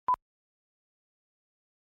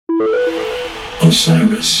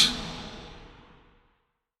Osiris.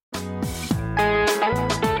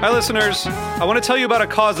 Hi, listeners. I want to tell you about a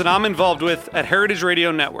cause that I'm involved with at Heritage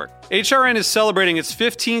Radio Network. HRN is celebrating its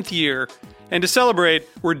 15th year, and to celebrate,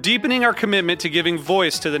 we're deepening our commitment to giving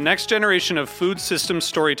voice to the next generation of food systems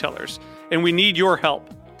storytellers, and we need your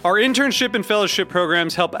help. Our internship and fellowship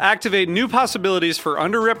programs help activate new possibilities for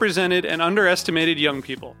underrepresented and underestimated young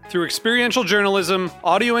people through experiential journalism,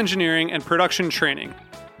 audio engineering, and production training.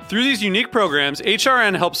 Through these unique programs,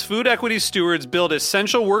 HRN helps food equity stewards build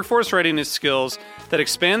essential workforce readiness skills that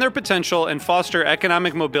expand their potential and foster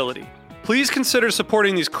economic mobility. Please consider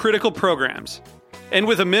supporting these critical programs. And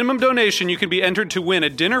with a minimum donation, you can be entered to win a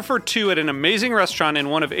dinner for two at an amazing restaurant in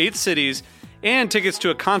one of 8 cities and tickets to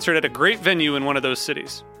a concert at a great venue in one of those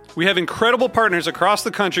cities. We have incredible partners across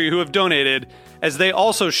the country who have donated, as they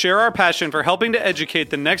also share our passion for helping to educate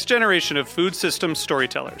the next generation of food systems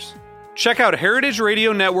storytellers. Check out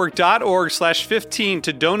heritageradionetwork.org/15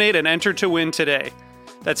 to donate and enter to win today.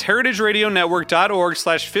 That's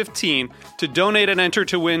heritageradionetwork.org/15 to donate and enter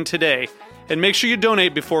to win today. And make sure you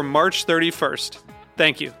donate before March 31st.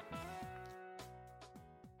 Thank you.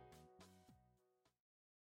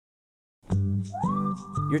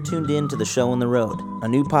 You're tuned in to The Show on the Road, a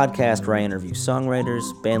new podcast where I interview songwriters,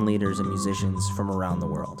 band leaders, and musicians from around the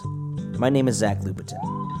world. My name is Zach Lupetin.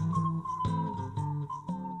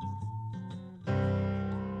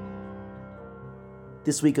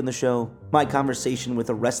 This week on the show, my conversation with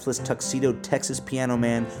a restless tuxedoed Texas piano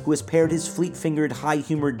man who has paired his fleet-fingered,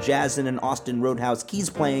 high-humored jazz in an Austin Roadhouse keys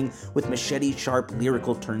playing with machete-sharp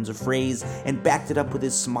lyrical turns of phrase and backed it up with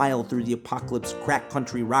his smile through the apocalypse crack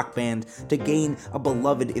country rock band to gain a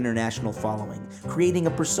beloved international following, creating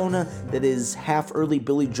a persona that is half early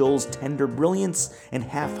Billy Joel's tender brilliance and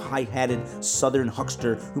half high-hatted southern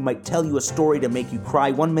huckster who might tell you a story to make you cry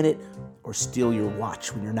one minute or steal your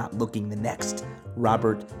watch when you're not looking the next.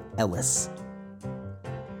 Robert Ellis.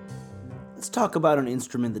 Let's talk about an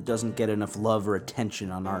instrument that doesn't get enough love or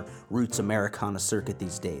attention on our roots Americana circuit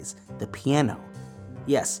these days, the piano.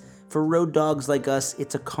 Yes, for road dogs like us,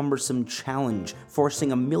 it's a cumbersome challenge,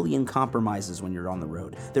 forcing a million compromises when you're on the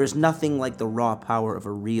road. There's nothing like the raw power of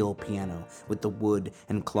a real piano, with the wood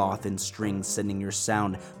and cloth and strings sending your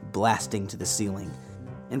sound blasting to the ceiling.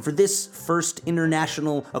 And for this first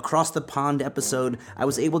international across-the-pond episode, I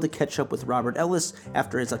was able to catch up with Robert Ellis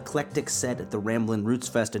after his eclectic set at the Ramblin' Roots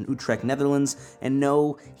Fest in Utrecht, Netherlands, and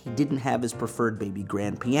no, he didn't have his preferred baby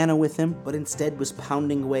grand piano with him, but instead was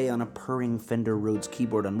pounding away on a purring Fender Rhodes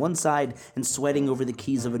keyboard on one side and sweating over the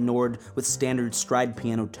keys of a Nord with standard stride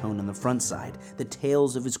piano tone on the front side, the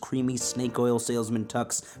tails of his creamy snake oil salesman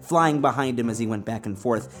tux flying behind him as he went back and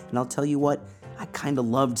forth. And I'll tell you what, I kinda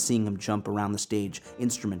loved seeing him jump around the stage,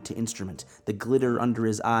 instrument to instrument, the glitter under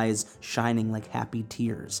his eyes shining like happy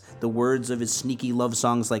tears, the words of his sneaky love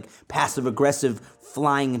songs like passive-aggressive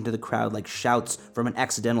flying into the crowd like shouts from an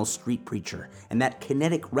accidental street preacher, and that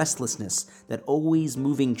kinetic restlessness, that always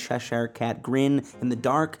moving Cheshire Cat grin in the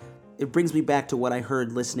dark. It brings me back to what I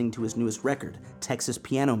heard listening to his newest record, Texas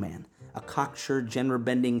Piano Man, a cocksure,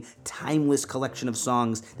 genre-bending, timeless collection of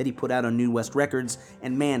songs that he put out on New West Records,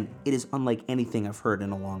 and man, it is unlike anything I've heard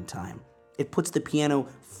in a long time. It puts the piano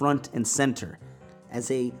front and center,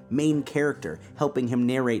 as a main character, helping him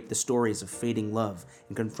narrate the stories of fading love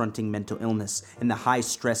and confronting mental illness and the high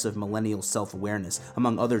stress of millennial self-awareness,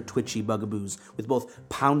 among other twitchy bugaboos, with both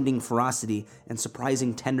pounding ferocity and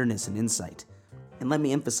surprising tenderness and insight. And let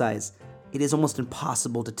me emphasize, it is almost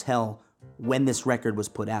impossible to tell when this record was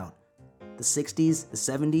put out. The 60s, the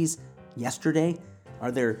 70s, yesterday?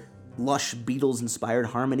 Are there lush Beatles-inspired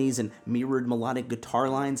harmonies and mirrored melodic guitar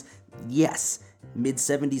lines? Yes.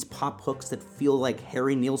 Mid-70s pop hooks that feel like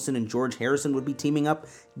Harry Nilsson and George Harrison would be teaming up?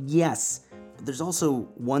 Yes. But there's also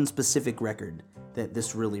one specific record that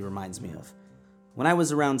this really reminds me of. When I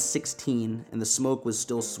was around 16 and the smoke was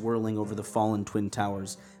still swirling over the fallen Twin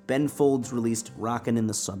Towers, Ben Folds released Rockin' in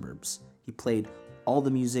the Suburbs. He played all the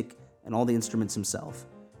music and all the instruments himself.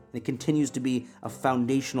 And it continues to be a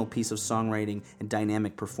foundational piece of songwriting and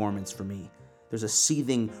dynamic performance for me. There's a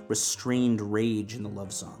seething, restrained rage in the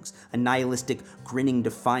love songs, a nihilistic, grinning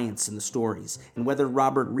defiance in the stories, and whether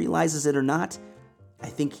Robert realizes it or not, I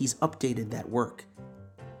think he's updated that work.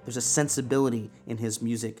 There's a sensibility in his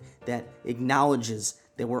music that acknowledges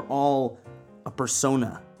that we're all a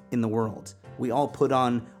persona in the world. We all put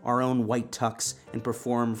on our own white tux and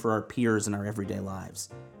perform for our peers in our everyday lives.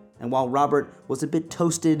 And while Robert was a bit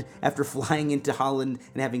toasted after flying into Holland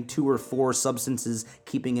and having 2 or 4 substances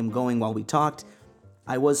keeping him going while we talked,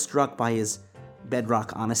 I was struck by his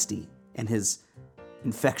bedrock honesty and his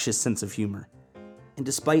infectious sense of humor. And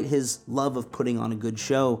despite his love of putting on a good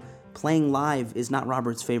show, Playing live is not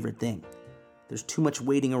Robert's favorite thing. There's too much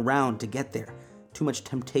waiting around to get there. Too much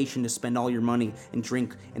temptation to spend all your money and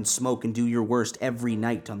drink and smoke and do your worst every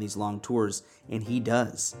night on these long tours, and he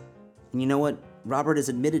does. And you know what? Robert has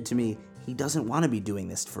admitted to me he doesn't want to be doing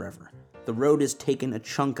this forever. The road has taken a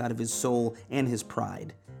chunk out of his soul and his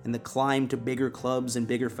pride, and the climb to bigger clubs and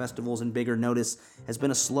bigger festivals and bigger notice has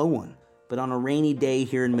been a slow one. But on a rainy day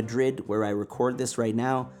here in Madrid, where I record this right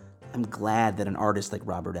now, I'm glad that an artist like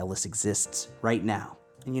Robert Ellis exists right now.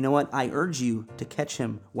 And you know what? I urge you to catch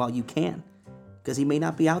him while you can, because he may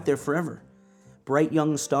not be out there forever. Bright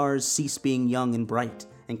young stars cease being young and bright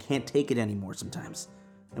and can't take it anymore sometimes.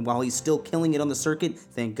 And while he's still killing it on the circuit,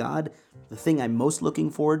 thank God, the thing I'm most looking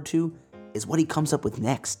forward to is what he comes up with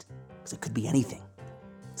next, because it could be anything.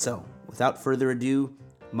 So, without further ado,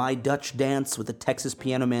 my Dutch dance with the Texas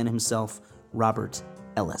piano man himself, Robert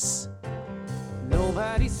Ellis.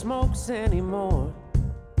 Nobody smokes anymore.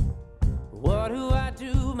 What do I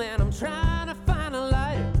do, man? I'm trying to find a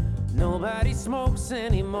light. Nobody smokes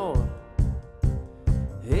anymore.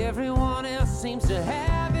 Everyone else seems to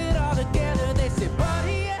have it all together. They say,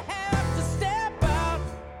 buddy, you have to step out.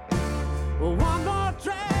 Well, one more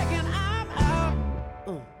drag and I'm out.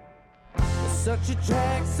 Such a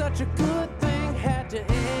drag, such a good thing had to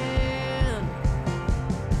end.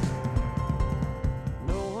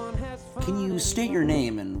 No one has fun. Can you state your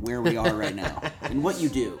name and where we are right now and what you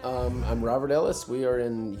do? I'm Robert Ellis. We are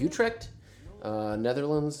in Utrecht,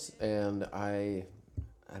 Netherlands, and I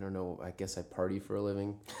don't know, I guess I party for a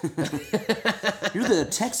living. You're the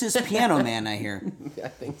Texas piano man, I hear. I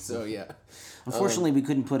think so, yeah. Unfortunately, we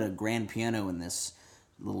couldn't put a grand piano in this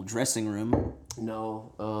little dressing room.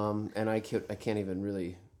 No, and I can't even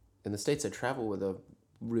really... In the States, I travel with a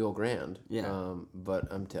real grand. Yeah.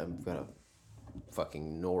 But I've got a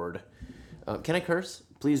fucking Nord. Can I curse?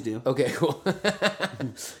 Please do. Okay, cool.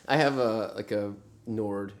 I have a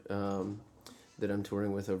Nord that I'm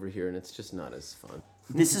touring with over here, and it's just not as fun.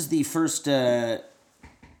 This is the first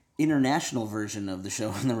international version of the show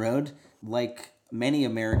on the road. Like many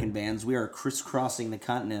American bands, we are crisscrossing the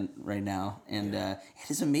continent right now, and it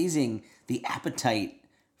is amazing. The appetite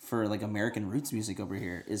for like American roots music over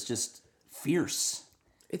here is just fierce.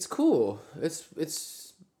 It's cool.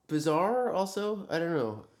 It's bizarre also. I don't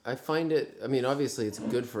know. I find it, I mean, obviously it's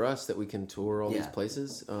good for us that we can tour all these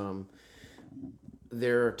places.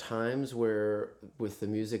 There are times where with the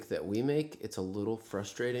music that we make, it's a little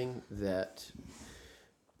frustrating that,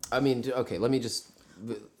 I mean, okay, let me just...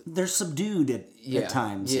 They're subdued at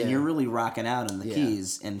times, and you're really rocking out on the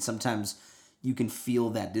keys, and sometimes you can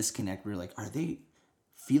feel that disconnect where you're like, are they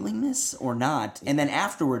feeling this or not? And then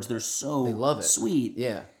afterwards, they're so They love it. Sweet.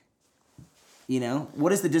 Yeah. You know?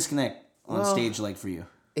 What is the disconnect on stage like for you?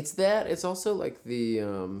 It's that. It's also like the...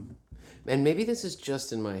 and maybe this is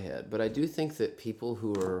just in my head, but I do think that people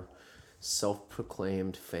who are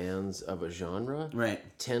self-proclaimed fans of a genre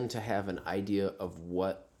tend to have an idea of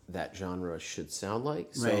what that genre should sound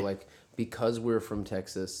like. So like, because we're from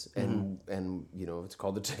Texas and you know, it's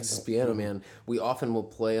called the Texas Piano Man, we often will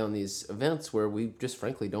play on these events where we just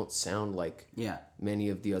frankly don't sound like many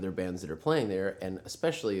of the other bands that are playing there. And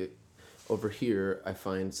especially over here, I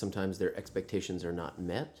find sometimes their expectations are not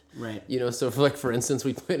met. Right. You know, so for instance,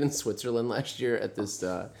 we played in Switzerland last year at this,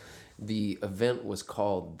 the event was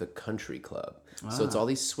called the Country Club. So it's all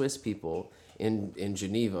these Swiss people in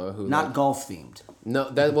Geneva who... Not golf themed.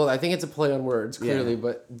 No, I think it's a play on words, clearly,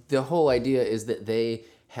 but the whole idea is that they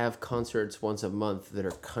have concerts once a month that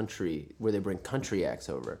are country, where they bring country acts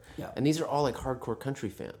over. Yeah. And these are all like hardcore country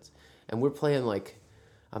fans. And we're playing like...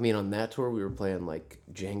 I mean, on that tour, we were playing, like,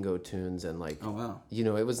 Django tunes and, like... Oh, wow. You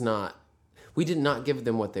know, it was not... We did not give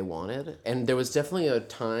them what they wanted. And there was definitely a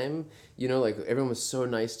time, you know, like, everyone was so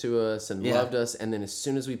nice to us and loved us. And then as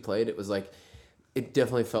soon as we played, it was like... It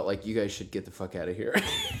definitely felt like you guys should get the fuck out of here.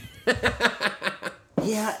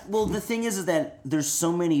 Yeah, well, the thing is that there's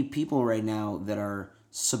so many people right now that are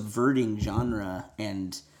subverting genre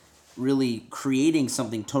and really creating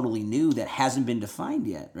something totally new that hasn't been defined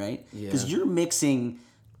yet, right? Because you're mixing...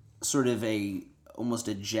 sort of almost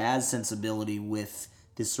a jazz sensibility with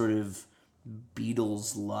this sort of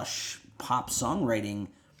Beatles lush pop songwriting.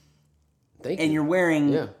 Thank you. And you're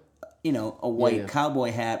wearing, you know, a white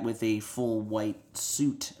cowboy hat with a full white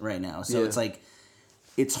suit right now. So it's like,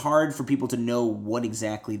 it's hard for people to know what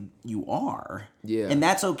exactly you are. Yeah. And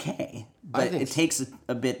that's okay. But it takes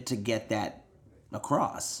a bit to get that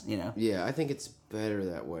across, you know? Yeah, I think it's better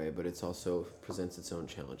that way, but it's also presents its own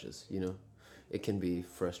challenges, you know? It can be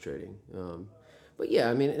frustrating. But yeah,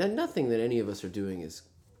 I mean, and nothing that any of us are doing is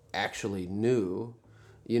actually new.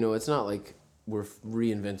 You know, it's not like we're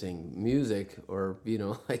reinventing music or,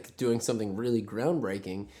 like doing something really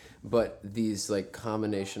groundbreaking, but these like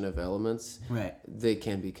combination of elements, right, they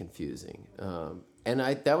can be confusing. And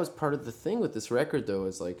that was part of the thing with this record though,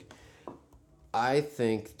 is like, I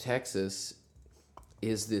think Texas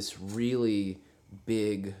is this really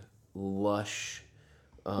big, lush,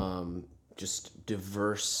 just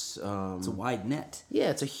diverse. It's a wide net.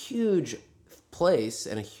 Yeah, it's a huge place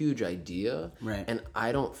and a huge idea. Right. And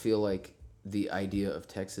I don't feel like the idea of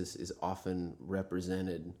Texas is often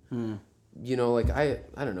represented. Like I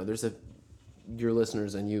don't know. There's your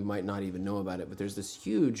listeners and you might not even know about it, but there's this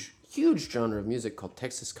huge genre of music called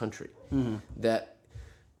Texas country that,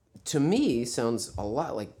 to me, sounds a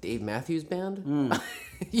lot like Dave Matthews Band.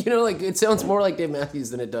 Like it sounds more like Dave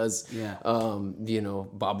Matthews than it does,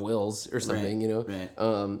 Bob Wills or something,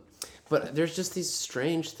 Right. But there's just these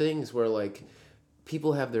strange things where like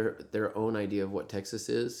people have their own idea of what Texas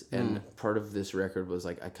is. And part of this record was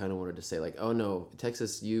like, I kind of wanted to say like, oh no,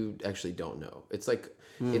 Texas, you actually don't know. It's like,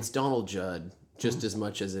 it's Donald Judd just as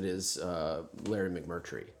much as it is Larry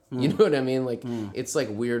McMurtry. You know what I mean? Like, it's like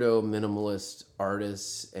weirdo minimalist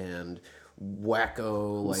artists and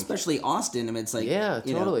wacko, like, especially Austin. I mean, it's like, yeah,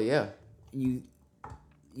 totally, yeah. You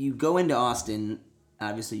go into Austin,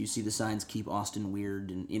 obviously you see the signs "Keep Austin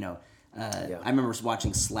Weird," and I remember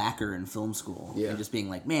watching Slacker in film school and just being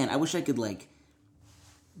like, man, I wish I could like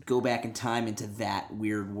go back in time into that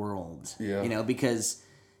weird world, because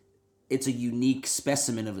it's a unique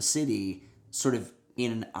specimen of a city, sort of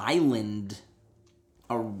in an island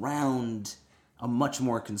around a much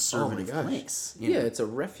more conservative place. It's a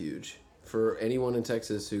refuge for anyone in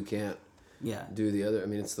Texas who can't do the other. I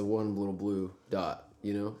mean, it's the one little blue dot,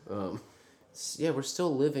 we're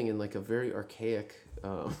still living in like a very archaic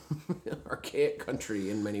country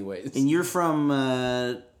in many ways. And you're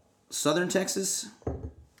from southern Texas?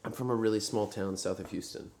 I'm from a really small town south of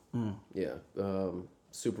Houston. Yeah.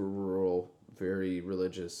 Super rural, very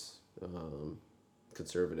religious,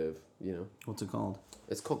 conservative, What's it called?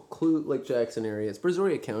 It's called Clute, Lake Jackson area. It's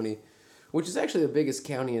Brazoria County, which is actually the biggest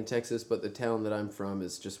county in Texas, but the town that I'm from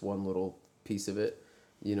is just one little piece of it.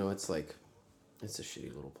 It's like, it's a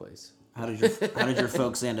shitty little place. How did your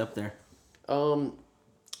folks end up there?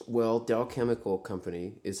 Well, Dow Chemical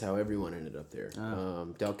Company is how everyone ended up there.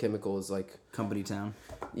 Dow Chemical is like... Company town.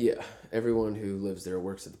 Yeah. Everyone who lives there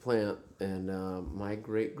works at the plant. And my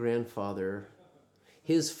great-grandfather,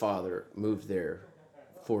 his father, moved there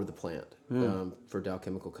for the plant, for Dow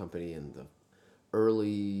Chemical Company in the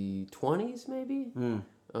early 20s, maybe.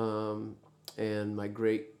 And my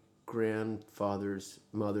great-grandfather's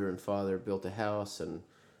mother and father built a house, and,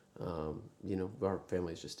 our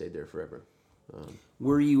families just stayed there forever.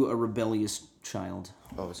 Were you a rebellious child?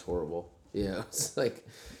 Oh, it was horrible. Yeah, it was like,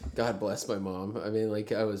 God bless my mom. I mean,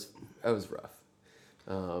 like, I was rough.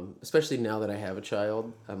 Especially now that I have a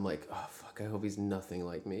child, I'm like, oh, fuck, I hope he's nothing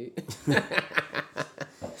like me.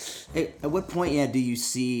 Hey, at what point, do you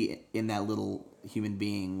see in that little human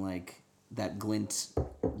being, like, that glint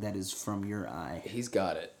that is from your eye? He's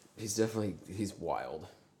got it. He's wild.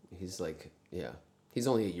 He's like, he's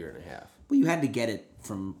only 1.5 years. Well, you had to get it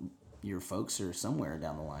from your folks or somewhere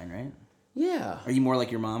down the line, right? Yeah. Are you more like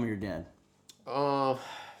your mom or your dad? I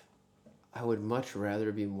would much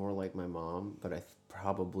rather be more like my mom, but I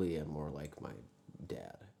probably am more like my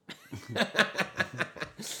dad.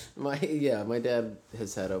 My dad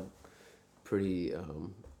has had a pretty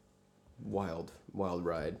wild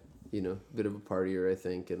ride. Bit of a partier, I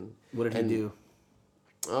think. And what did he do?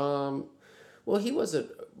 Well, he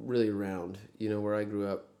wasn't really around. Where I grew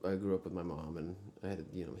up with my mom, and I had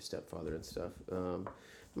my stepfather and stuff.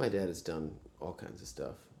 My dad has done all kinds of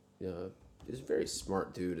stuff. He's a very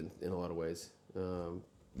smart dude in a lot of ways.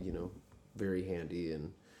 Very handy,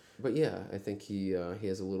 but yeah, I think he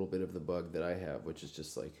has a little bit of the bug that I have, which is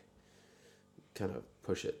just like kind of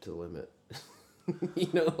push it to the limit.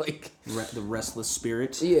 Like the restless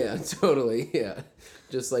spirit. Yeah, totally. Yeah,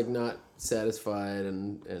 just like not satisfied,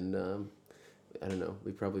 and I don't know.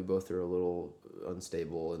 We probably both are a little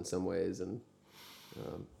unstable in some ways, and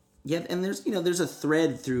and there's a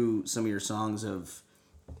thread through some of your songs of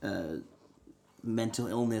mental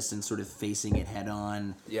illness and sort of facing it head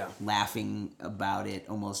on, laughing about it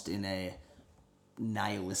almost in a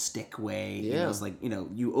nihilistic way. Yeah, it's like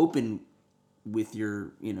you open with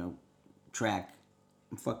your track,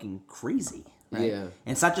 I'm fucking crazy, right? Yeah, and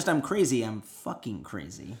it's not just I'm crazy, I'm fucking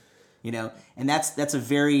crazy, and that's a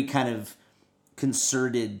very kind of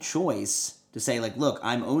concerted choice to say, like, look,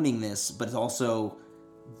 I'm owning this, but it's also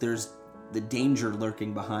there's the danger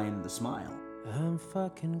lurking behind the smile. I'm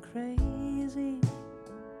fucking crazy.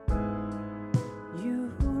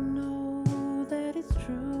 You know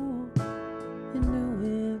You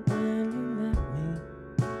knew it when you met me.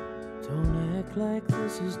 Don't act like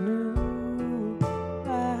this is new.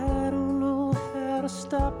 I don't know how to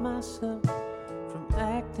stop myself from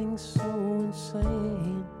acting so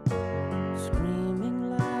insane. Screaming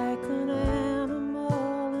like an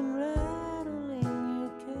animal and rattling your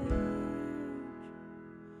cage.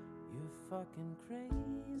 You're fucking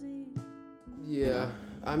crazy. Yeah,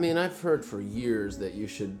 I mean, I've heard for years that you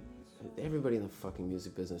should. Everybody in the fucking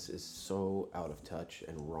music business is so out of touch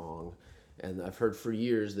and wrong. And I've heard for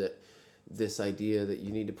years that this idea that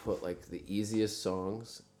you need to put like the easiest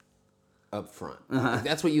songs up front. Like,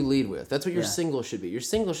 that's what you lead with. That's what your single should be. Your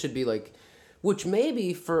single should be like, which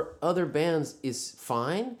maybe for other bands is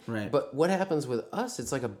fine. Right. But what happens with us,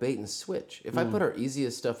 it's like a bait and switch. If I put our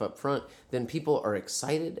easiest stuff up front, then people are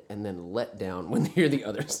excited and then let down when they hear the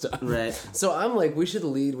other stuff. Right. So I'm like, we should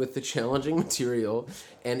lead with the challenging material,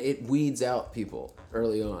 and it weeds out people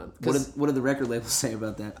early on. What did the record labels say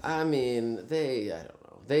about that? I mean, I don't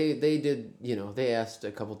know. They did, they asked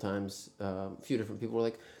a couple times, a few different people were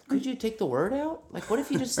like, could you take the word out? Like, what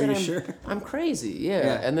if you just said, sure? I'm crazy?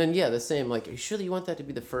 Yeah. And then, the same, like, are you sure that you want that to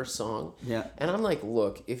be the first song? Yeah. And I'm like,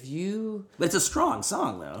 look, if you... But it's a strong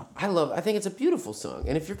song, though. I think it's a beautiful song.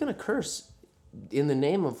 And if you're going to curse in the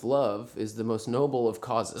name of love is the most noble of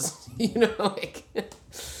causes, like...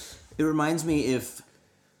 It reminds me if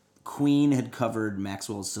Queen had covered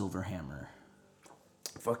Maxwell's Silver Hammer.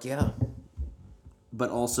 Fuck yeah. But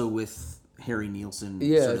also with Harry Nilsson.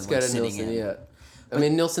 Yeah, sort it's of got like a Nilsson, in. yeah. I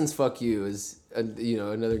mean, Nilsson's "Fuck You" is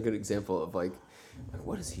another good example of like,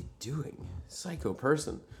 what is he doing? Psycho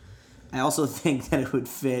person. I also think that it would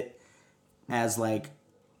fit as like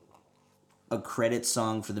a credit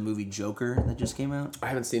song for the movie Joker that just came out. I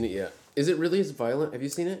haven't seen it yet. Is it really as violent? Have you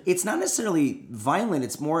seen it? It's not necessarily violent.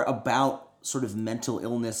 It's more about sort of mental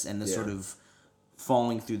illness and the sort of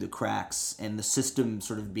falling through the cracks and the system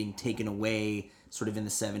sort of being taken away sort of in the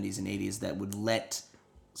 70s and 80s that would let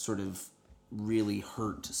sort of really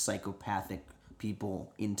hurt psychopathic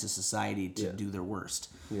people into society to do their worst.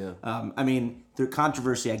 Yeah. I mean, the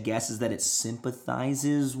controversy, I guess, is that it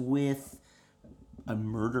sympathizes with a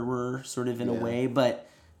murderer sort of in a way, but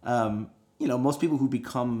most people who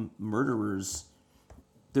become murderers,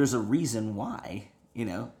 there's a reason why,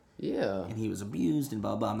 Yeah. And he was abused and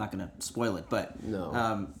blah, blah. I'm not going to spoil it, but...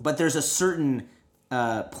 No. But there's a certain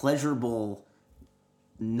pleasurable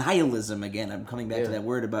nihilism, again, I'm coming back to that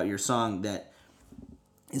word about your song, that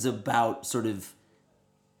is about sort of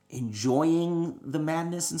enjoying the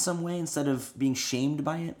madness in some way instead of being shamed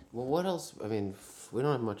by it. Well, what else? I mean, we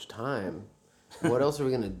don't have much time. What else are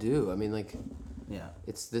we going to do? I mean, like... Yeah.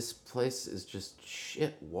 This place is just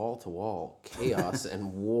shit, wall to wall, chaos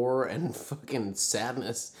and war and fucking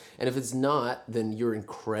sadness. And if it's not, then you're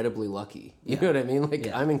incredibly lucky. You know what I mean?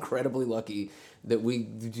 Like, I'm incredibly lucky that we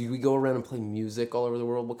go around and play music all over the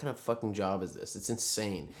world. What kind of fucking job is this? It's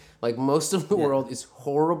insane. Like, most of the world is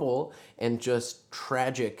horrible and just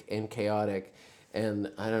tragic and chaotic.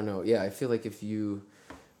 And I don't know. Yeah, I feel like if you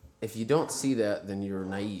don't see that, then you're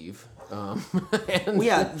naive.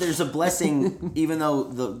 There's a blessing, even though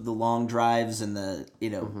the long drives and the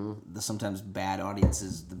the sometimes bad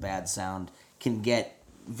audiences, the bad sound can get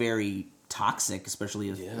very toxic, especially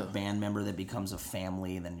if a band member that becomes a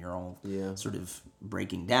family, and then you're all sort of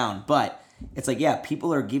breaking down. But it's like,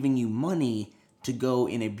 people are giving you money to go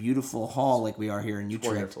in a beautiful hall like we are here in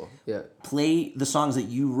Utrecht, play the songs that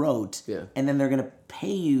you wrote, and then they're going to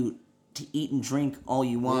pay you to eat and drink all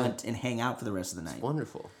you want and hang out for the rest of the night. It's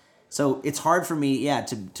wonderful. So it's hard for me,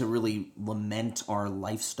 to really lament our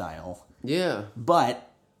lifestyle. Yeah. But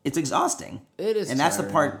it's exhausting. It is. And that's the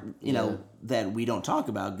part, that we don't talk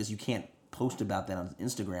about, because you can't post about that on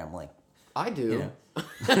Instagram like I do.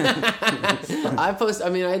 I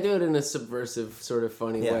do it in a subversive, sort of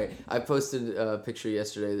funny way. I posted a picture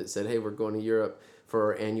yesterday that said, "Hey, we're going to Europe for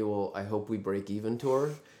our annual I Hope We Break Even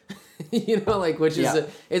tour." Which is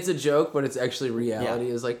it's a joke, but it's actually reality.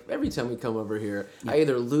 Is like every time we come over here, I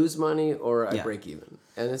either lose money or I break even,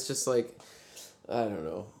 and it's just like, I don't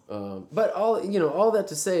know. But all that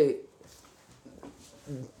to say,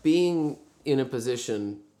 being in a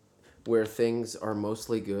position where things are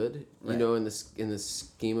mostly good, in the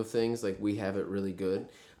scheme of things, like we have it really good.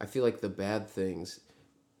 I feel like the bad things,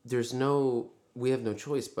 we have no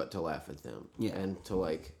choice but to laugh at them and to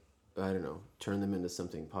like, I don't know, turn them into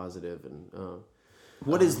something positive. And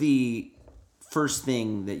what is the first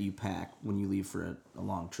thing that you pack when you leave for a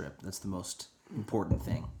long trip? That's the most important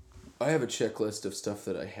thing. I have a checklist of stuff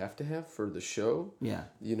that I have to have for the show. Yeah.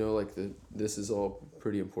 This is all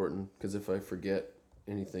pretty important, because if I forget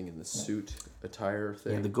anything in the suit attire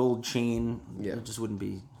thing. Yeah, the gold chain. Yeah, it just wouldn't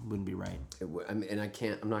be right. And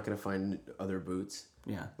I'm not gonna find other boots.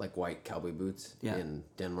 Yeah, like white cowboy boots in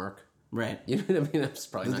Denmark. Right. You know what I mean? I'm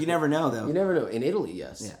probably not. You never know, though. You never know. In Italy,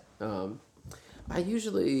 yes. Yeah. I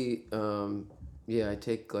usually, I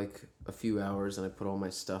take like a few hours and I put all my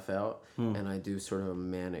stuff out and I do sort of a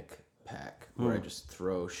manic pack where I just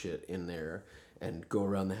throw shit in there and go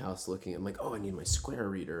around the house looking. I'm like, oh, I need my Square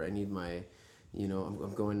reader. I need my,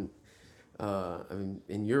 I'm going, I'm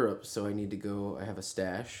in Europe, so I need to go. I have a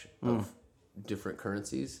stash of different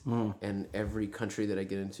currencies, and every country that I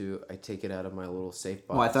get into, I take it out of my little safe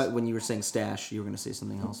box. Oh, I thought when you were saying stash, you were going to say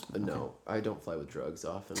something else. No, I don't fly with drugs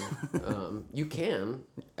often. You can,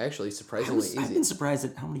 actually, surprisingly easy. I've been surprised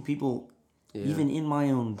at how many people, even in my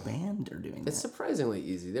own band, are doing that. It's surprisingly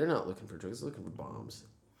easy. They're not looking for drugs; they're looking for bombs.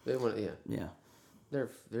 They want, yeah. They're.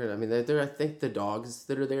 I mean, they're. I think the dogs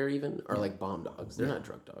that are there even are like bomb dogs. They're not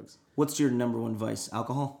drug dogs. What's your number one vice?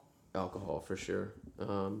 Alcohol. Alcohol for sure.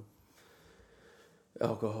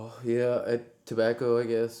 Alcohol, yeah. Tobacco, I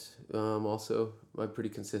guess. Also, I pretty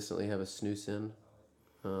consistently have a snooze in.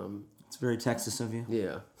 It's very Texas of you.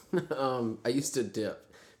 Yeah. I used to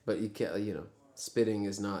dip, but you can't. Spitting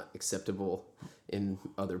is not acceptable in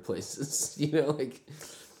other places. Like.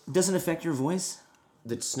 Doesn't affect your voice.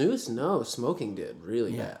 The snooze? No, smoking did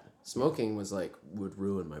really bad. Smoking was would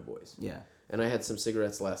ruin my voice. Yeah. And I had some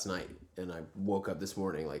cigarettes last night, and I woke up this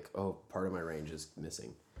morning like, oh, part of my range is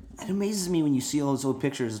missing. It amazes me when you see all those old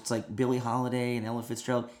pictures. It's like Billie Holiday and Ella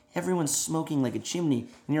Fitzgerald. Everyone's smoking like a chimney,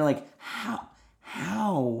 and you're like,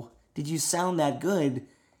 how did you sound that good?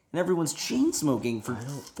 And everyone's chain smoking for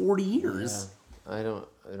 40 years. Yeah, I don't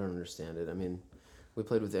understand it. I mean, we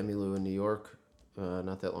played with Emmylou in New York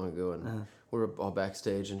not that long ago, and we were all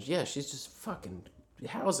backstage, and she's just fucking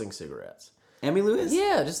housing cigarettes. Emmylou is?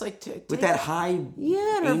 Yeah, just like with that high and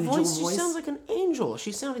her angel voice. She sounds like an angel.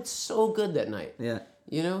 She sounded so good that night. Yeah.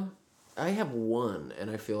 I have one,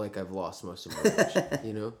 and I feel like I've lost most of my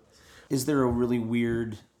range, Is there a really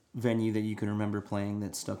weird venue that you can remember playing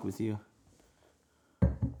that stuck with you?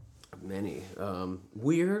 Many.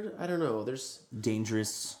 Weird? I don't know. There's...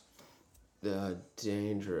 Dangerous.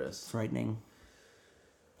 Dangerous. Frightening.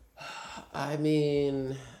 I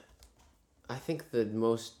mean, I think the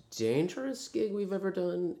most dangerous gig we've ever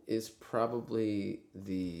done is probably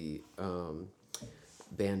the...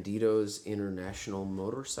 Banditos International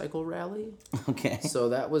Motorcycle Rally. Okay. So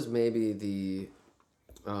that was maybe the...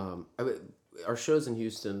 our shows in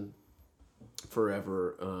Houston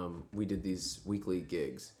forever, we did these weekly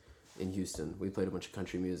gigs in Houston. We played a bunch of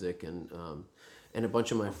country music and a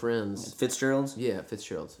bunch of my friends... Fitzgerald's? Yeah,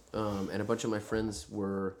 Fitzgerald's. And a bunch of my friends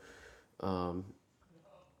were in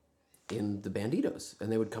the Banditos.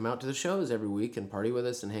 And they would come out to the shows every week and party with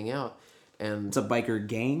us and hang out. And it's a biker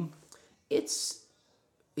gang? It's...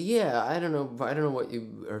 Yeah, I don't know what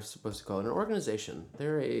you are supposed to call it. An organization.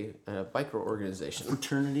 They're a biker organization.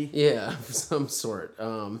 Fraternity? Yeah, of some sort.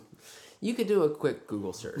 You could do a quick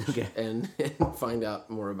Google search and find out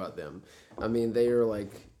more about them. I mean, they are I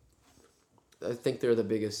think they're the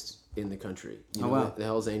biggest in the country. Wow. The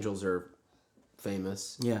Hells Angels are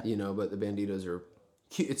famous. Yeah. But the Banditos are...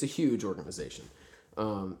 It's a huge organization.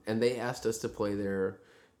 And they asked us to play there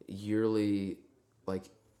yearly,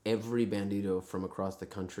 every Bandito from across the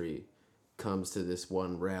country comes to this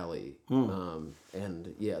one rally. And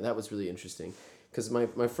that was really interesting because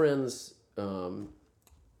my friends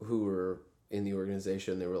who were in the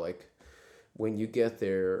organization, they were like, when you get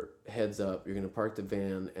there, heads up, you're going to park the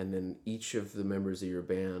van, and then each of the members of your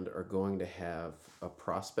band are going to have a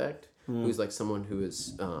prospect who's someone who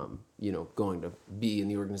is going to be in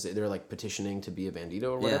the organization. They're petitioning to be a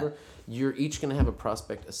Bandito or whatever. You're each going to have a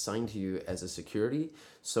prospect assigned to you as a security.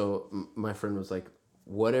 So my friend was like,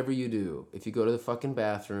 whatever you do, if you go to the fucking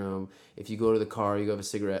bathroom, if you go to the car, you go have a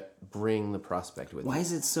cigarette, bring the prospect with you. Why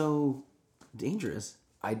is it so dangerous?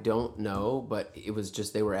 I don't know, but it was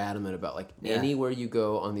just they were adamant about anywhere you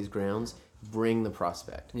go on these grounds, bring the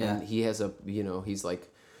prospect. Yeah. And he has he's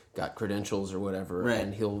got credentials or whatever,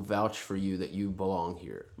 and he'll vouch for you that you belong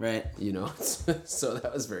here. Right. So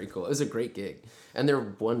that was very cool. It was a great gig. And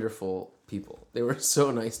they're wonderful people. They were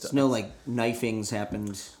so nice to us. No knifings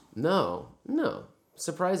happened. No.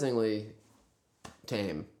 Surprisingly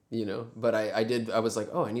tame, but I was like,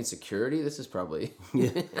 oh, I need security. This is probably...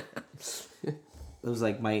 Yeah. It was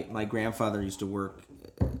my grandfather used to work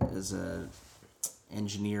as a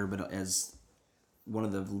engineer, but as one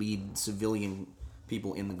of the lead civilian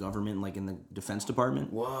people in the government, in the Defense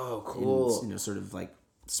Department. Whoa, cool. In, sort of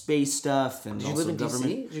space stuff and did you also live in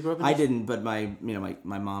government. DC? Did you grow up in I didn't, but my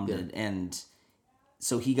mom did, and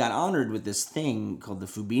so he got honored with this thing called the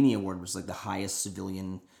Fubini Award, which is like the highest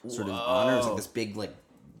civilian sort of honor. It's like this big like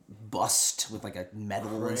bust with like a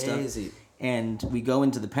medal and stuff. And we go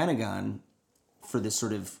into the Pentagon for this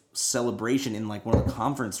sort of celebration in like one of the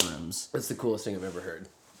conference rooms. That's the coolest thing I've ever heard.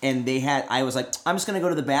 And I was like, I'm just going to go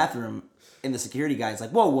to the bathroom. And the security guy's like,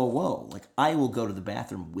 whoa. Like, I will go to the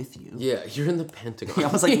bathroom with you. Yeah, you're in the Pentagon. I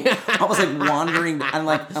was like wandering. I'm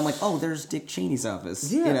like, oh, there's Dick Cheney's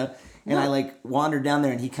office. Yeah. You know? And I like wandered down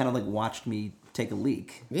there and he kind of like watched me take a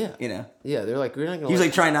leak. Yeah. You know? Yeah, they're like, we're not going to He was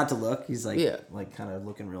like trying not to look. He's like, like kind of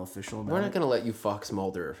looking real official about We're not going to let you Fox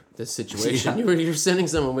Mulder this situation. You're sending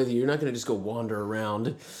someone with you. You're not going to just go wander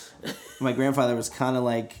around. My grandfather was kind of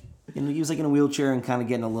like, you know, he was like in a wheelchair and kind of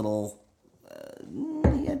getting a little,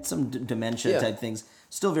 he had some dementia type things.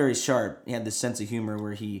 Still very sharp. He had this sense of humor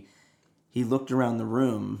where he looked around the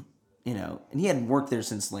room, you know, and he hadn't worked there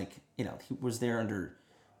since like, you know, he was there under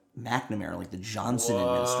McNamara, like the Johnson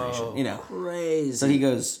administration, you know. Crazy. So he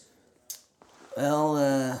goes, well,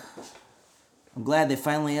 I'm glad they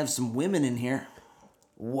finally have some women in here.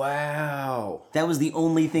 Wow. That was the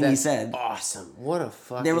only thing he said. Awesome. What a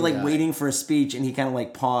fucking They were like guy. waiting for a speech and he kind of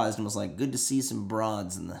like paused and was like, good to see some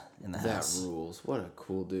broads in the house. That rules. What a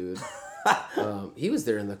cool dude. He was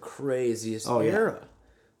there in the craziest era. Yeah.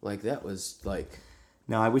 Like that was like...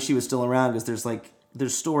 Now I wish he was still around because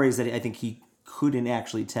there's stories that I think he couldn't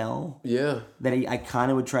actually tell. Yeah. That I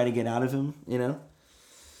kind of would try to get out of him, you know?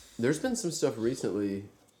 There's been some stuff recently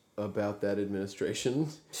about that administration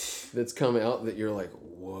that's come out that you're like,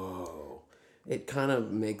 whoa. It kind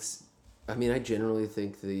of makes... I mean, I generally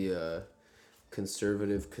think the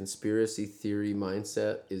conservative conspiracy theory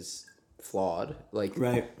mindset is flawed. Like,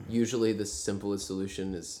 usually the simplest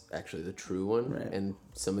solution is actually the true one. Right. And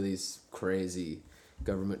some of these crazy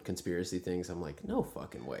government conspiracy things, I'm like, no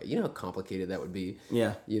fucking way. You know how complicated that would be?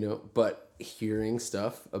 Yeah. You know, but hearing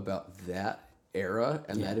stuff about that era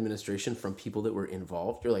and that administration from people that were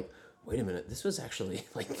involved, you're like, wait a minute, this was actually,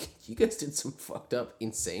 like, you guys did some fucked up,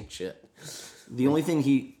 insane shit. The only thing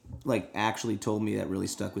he, like, actually told me that really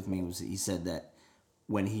stuck with me was he said that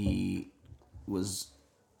when he was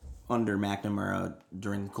under McNamara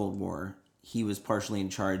during the Cold War, he was partially in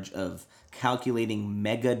charge of calculating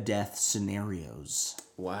mega death scenarios.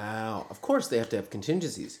 Wow. Of course they have to have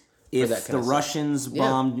contingencies for if that kind the of Russians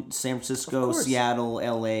bombed San Francisco, Seattle,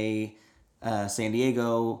 LA, San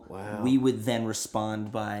Diego, we would then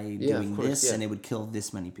respond by doing this, and it would kill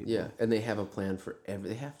this many people. Yeah, and they have a plan for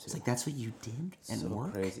They have to. It's like, that's what you did and so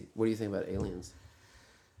work? Crazy. What do you think about aliens?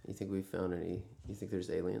 You think we found any? You think there's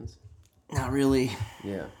aliens? Not really.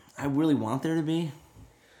 Yeah. I really want there to be.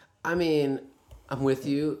 I mean, I'm with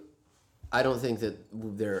you. I don't think that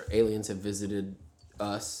their aliens have visited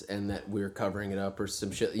us and that we're covering it up or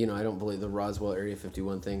some shit. You know, I don't believe the Roswell Area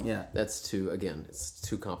 51 thing. Yeah. That's it's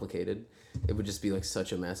too complicated. It would just be like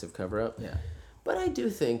such a massive cover up. Yeah. But I do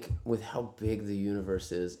think with how big the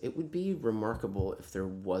universe is, it would be remarkable if there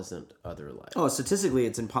wasn't other life. Oh, statistically,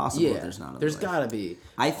 it's impossible if there's not other life. There's gotta be.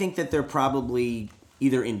 I think that they're probably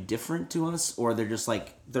either indifferent to us or they're just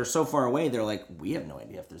like, they're so far away, they're like, we have no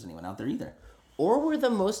idea if there's anyone out there either. Or we're the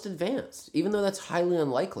most advanced. Even though that's highly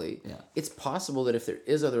unlikely, it's possible that if there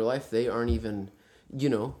is other life, they aren't even, you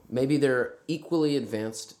know, maybe they're equally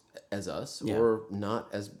advanced as us or not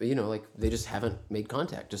as, you know, like they just haven't made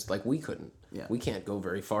contact, just like we couldn't. Yeah. We can't go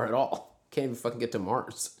very far at all. Can't even fucking get to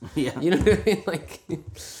Mars. Yeah. You know what I mean? Like,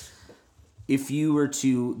 if you were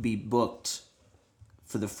to be booked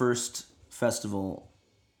for the first festival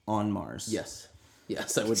on Mars. Yes,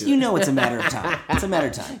 I would do You know it's a matter of time. It's a matter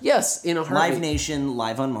of time. Yes, in a heartbeat. Live Nation,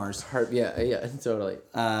 live on Mars. Yeah, totally.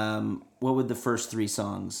 What would the first 3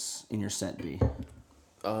 songs in your set be?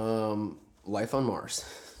 Life on Mars.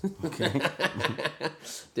 Okay.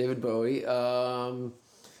 David Bowie.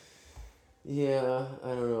 Yeah, I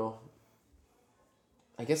don't know.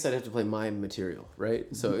 I guess I'd have to play my material, right?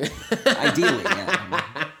 So ideally, yeah.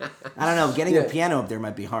 I don't know. Getting a piano up there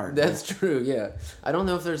might be hard. That's true. Yeah, I don't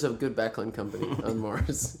know if there's a good backline company on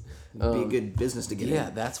Mars. It'd be a good business to get in. Yeah,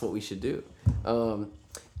 that's what we should do.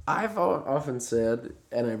 I've often said,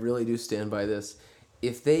 and I really do stand by this,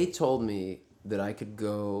 if they told me that I could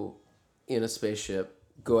go in a spaceship,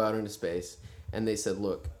 go out into space, and they said,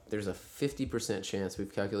 look, there's a 50% chance,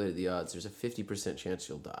 we've calculated the odds, there's a 50% chance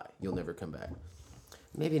you'll die. You'll never come back.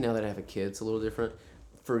 Maybe now that I have a kid, it's a little different.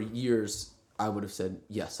 For years, I would have said,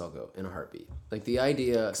 yes, I'll go in a heartbeat. Like the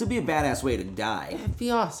idea... Because it'd be a badass way to die. Yeah, it'd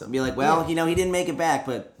be awesome. Be like, well, you know, he didn't make it back,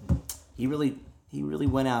 but he really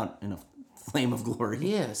went out in a flame of glory.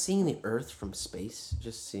 Yeah, seeing the Earth from space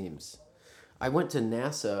just seems... I went to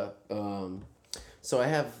NASA, so I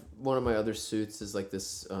have... One of my other suits is like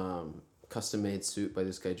this custom-made suit by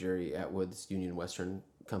this guy Jerry Atwood's Union Western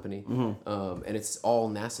Company, and it's all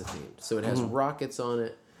NASA themed. So it has rockets on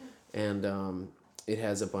it, and it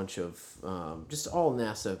has a bunch of just all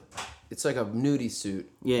NASA. It's like a nudie suit.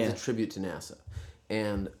 Yeah. It's a tribute to NASA,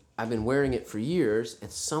 and I've been wearing it for years. And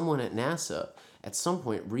someone at NASA at some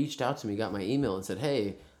point reached out to me, got my email, and said,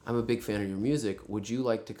 "Hey, I'm a big fan of your music. Would you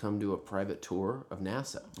like to come do a private tour of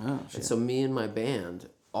NASA?" Oh, shit. And so me and my band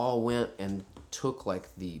all went and took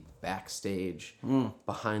like the backstage,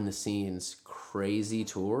 behind the scenes crazy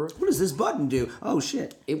tour. What does this button do? Oh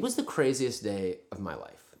shit! It was the craziest day of my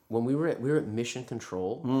life. When we were at Mission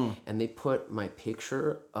Control, and they put my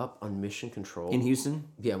picture up on Mission Control In Houston?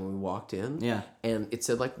 Yeah, when we walked in. Yeah. And it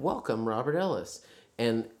said like, "Welcome, Robert Ellis,"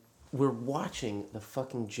 and we're watching the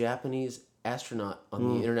fucking Japanese astronaut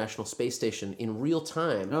on the International Space Station in real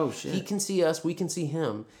time. Oh, shit. He can see us, we can see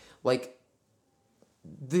him. Like,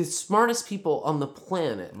 the smartest people on the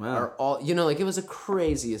planet are all, like, it was the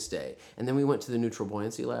craziest day. And then we went to the neutral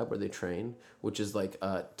buoyancy lab where they train, which is like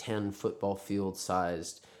a 10 football field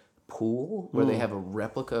sized pool where they have a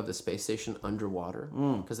replica of the space station underwater,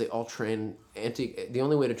 because they all train the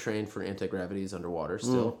only way to train for anti-gravity is underwater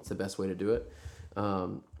still. It's the best way to do it.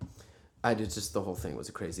 I did just, the whole thing was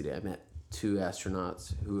a crazy day. I met 2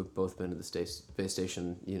 astronauts who have both been to the space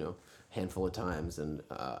station, handful of times, and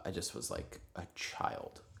I just was like a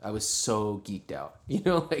child. I was so geeked out,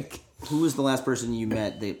 like. Who was the last person you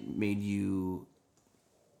met that made you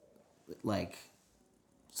like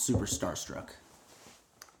super starstruck?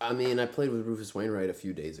 I mean, I played with Rufus Wainwright a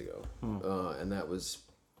few days ago, and that was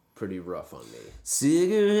pretty rough on me.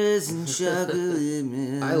 Cigarettes and chocolate,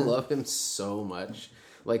 man. I love him so much.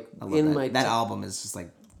 Like, that album is just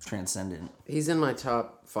like transcendent. He's in my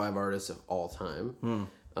top 5 artists of all time.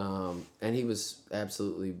 And he was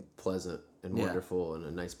absolutely pleasant and wonderful and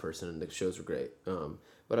a nice person, and the shows were great.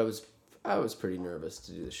 But I was pretty nervous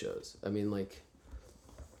to do the shows. I mean, like,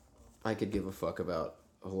 I could give a fuck about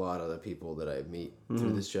a lot of the people that I meet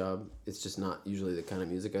through this job. It's just not usually the kind of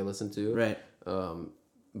music I listen to. Right.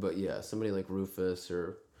 But yeah, somebody like Rufus,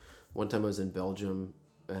 or one time I was in Belgium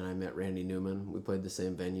and I met Randy Newman. We played the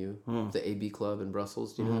same venue, the AB Club in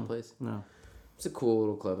Brussels. Do you know that place? No. It's a cool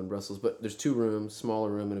little club in Brussels, but there's 2 rooms, smaller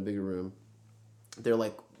room and a bigger room. They're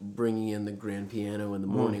like bringing in the grand piano in the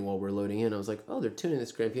morning while we're loading in. I was like, oh, they're tuning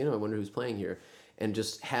this grand piano. I wonder who's playing here. And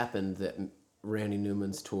just happened that Randy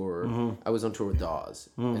Newman's tour, I was on tour with Dawes.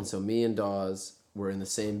 And so me and Dawes were in the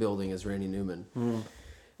same building as Randy Newman.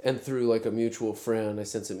 And through like a mutual friend, I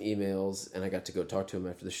sent some emails, and I got to go talk to him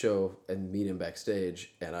after the show and meet him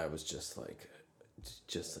backstage. And I was just like,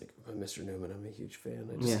 Mr. Newman, I'm a huge fan.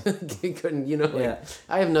 I just couldn't,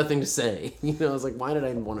 I have nothing to say. I was like, why did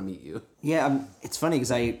I want to meet you? Yeah, it's funny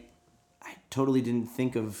because I totally didn't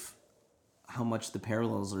think of how much the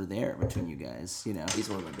parallels are there between you guys. He's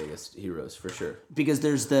one of my biggest heroes for sure. Because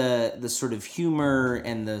there's the sort of humor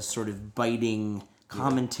and the sort of biting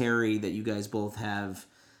commentary that you guys both have.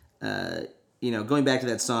 Going back to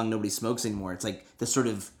that song "Nobody Smokes Anymore," it's like the sort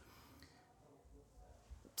of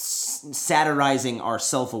satirizing our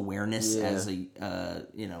self-awareness as a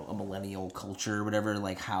millennial culture or whatever,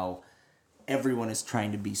 like how everyone is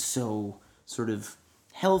trying to be so sort of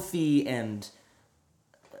healthy and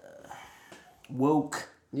woke,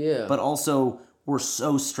 but also we're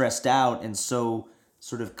so stressed out and so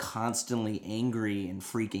sort of constantly angry and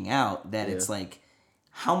freaking out that it's like,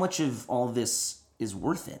 how much of all this is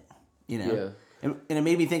worth it, and it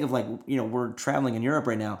made me think of like, we're traveling in Europe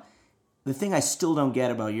right now. The thing I still don't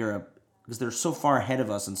get about Europe, because they're so far ahead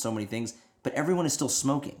of us in so many things, but everyone is still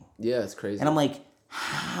smoking. Yeah, it's crazy. And I'm like,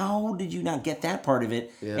 how did you not get that part of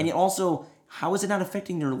it? Yeah. And yet also, how is it not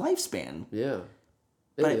affecting their lifespan? Yeah,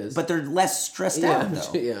 it is. But they're less stressed out,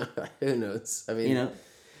 though. Yeah, who knows? I mean,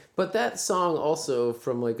 but that song also,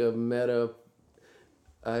 from like a meta,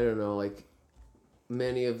 I don't know, like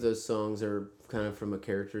many of those songs are kind of from a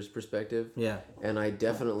character's perspective. Yeah. And I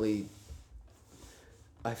definitely...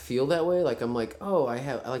 I feel that way. Like, I'm like, oh, I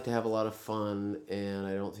like to have a lot of fun, and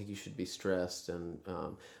I don't think you should be stressed. And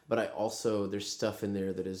but I also, there's stuff in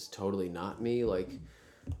there that is totally not me. Like,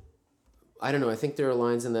 I don't know. I think there are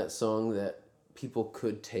lines in that song that people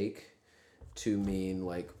could take to mean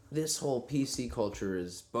like, this whole PC culture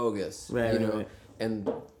is bogus, right, Right. And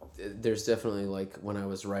there's definitely, like, when I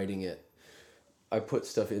was writing it, I put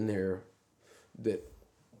stuff in there that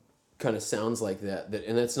kind of sounds like that,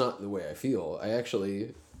 and that's not the way I feel. I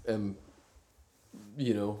actually am,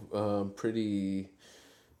 pretty...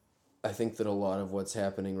 I think that a lot of what's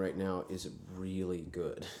happening right now is really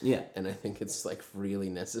good. Yeah. And I think it's, like, really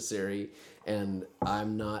necessary, and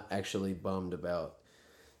I'm not actually bummed about...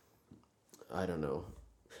 I don't know.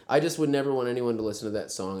 I just would never want anyone to listen to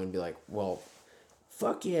that song and be like, well,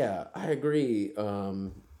 fuck yeah, I agree.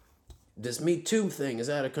 This Me Too thing is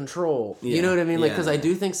out of control. Yeah. You know what I mean? Like, because I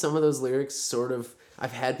do think some of those lyrics sort of,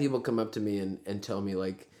 I've had people come up to me and tell me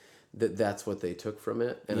like that's what they took from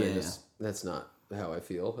it. And that's not how I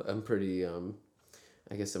feel. I'm pretty,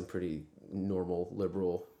 I guess I'm pretty normal,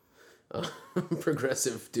 liberal,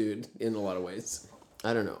 progressive dude in a lot of ways.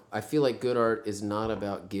 I don't know. I feel like good art is not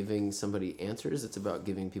about giving somebody answers. It's about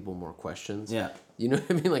giving people more questions. Yeah. You know what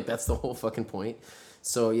I mean? Like, that's the whole fucking point.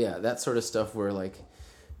 So, yeah, that sort of stuff where, like,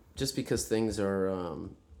 just because things are,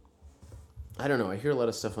 I don't know. I hear a lot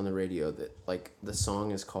of stuff on the radio that, like, the song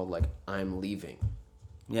is called, like, I'm Leaving.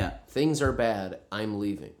 Yeah. Things are bad. I'm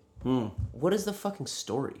leaving. What is the fucking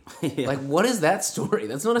story? Like, what is that story?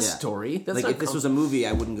 That's not a story. That's like, not if this was a movie,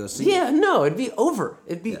 I wouldn't go see it. Yeah, no, it'd be over.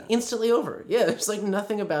 It'd be instantly over. Yeah, there's, like,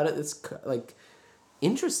 nothing about it that's, like,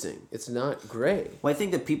 interesting. It's not gray. Well, I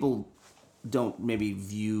think that people don't maybe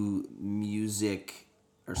view music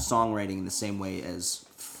or songwriting in the same way as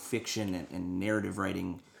fiction and narrative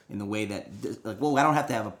writing in the way that, like, well, I don't have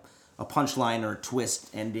to have a punchline or a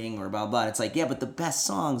twist ending or blah, blah. It's like, yeah, but the best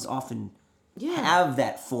songs often... have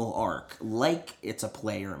that full arc, like it's a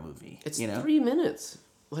play or a movie. It's 3 minutes.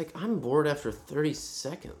 Like, I'm bored after 30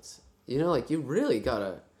 seconds. You know, like, you really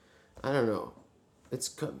gotta, I don't know.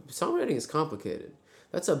 Songwriting is complicated.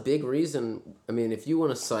 That's a big reason. I mean, if you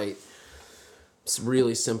want to cite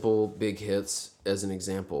really simple big hits as an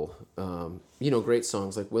example, great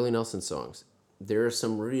songs like Willie Nelson songs. There are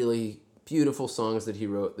some really beautiful songs that he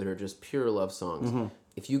wrote that are just pure love songs. Mm-hmm.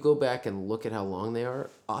 If you go back and look at how long they are,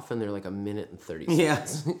 often they're like 1 minute and 30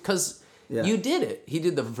 seconds. Because you did it. He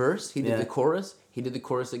did the verse, he did the chorus, he did the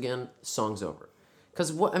chorus again, song's over.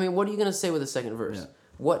 Because what are you going to say with the second verse? Yeah.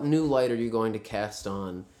 What new light are you going to cast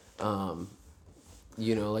on,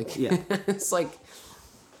 it's like,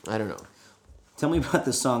 I don't know. Tell me about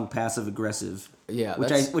the song Passive Aggressive. Yeah.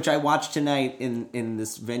 Which I watched tonight in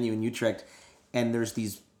this venue in Utrecht, and there's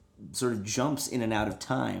these sort of jumps in and out of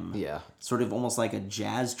time. Yeah. Sort of almost like a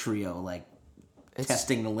jazz trio, like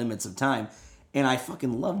testing the limits of time. And I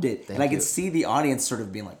fucking loved it. And I could see the audience sort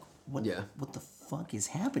of being like, what the fuck is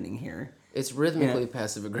happening here? It's rhythmically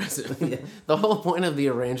passive aggressive. The whole point of the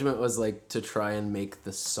arrangement was like to try and make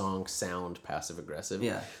the song sound passive aggressive.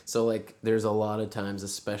 Yeah. So like there's a lot of times,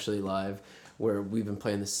 especially live, where we've been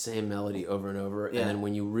playing the same melody over and over, and then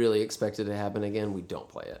when you really expect it to happen again, we don't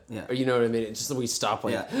play it. Yeah. Or you know what I mean? It's just that we stop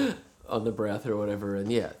like on the breath or whatever, and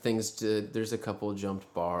there's a couple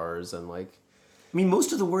jumped bars and like. I mean,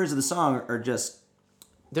 most of the words of the song are just.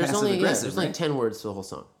 There's only like 10 words to the whole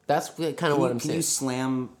song. That's kind of what I'm saying. Can you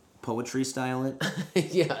slam poetry style it?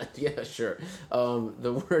 yeah, sure.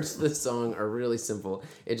 The words of the song are really simple.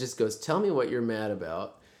 It just goes, tell me what you're mad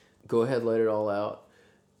about. Go ahead, let it all out.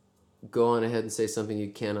 Go on ahead and say something you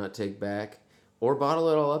cannot take back, or bottle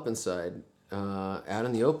it all up inside. Out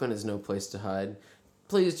in the open is no place to hide.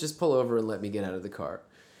 Please just pull over and let me get out of the car.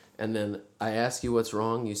 And then I ask you what's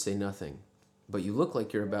wrong, you say nothing. But you look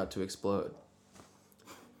like you're about to explode.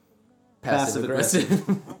 Passive aggressive.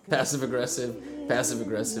 Passive aggressive. Passive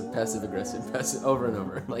aggressive. Passive aggressive. Passive over and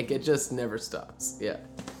over. Like it just never stops. Yeah.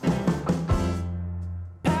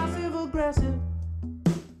 Passive aggressive.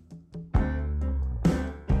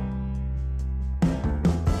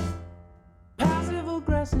 Passive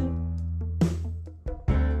aggressive.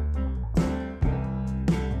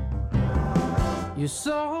 You're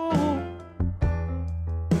so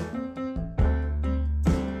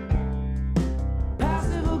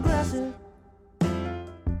passive aggressive.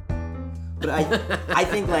 But I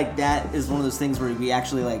think like that is one of those things where we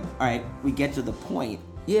actually like, all right, we get to the point.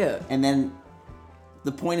 Yeah. And then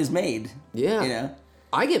the point is made. Yeah. You know?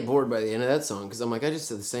 I get bored by the end of that song because I'm like, I just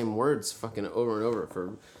said the same words fucking over and over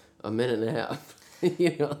for a minute and a half.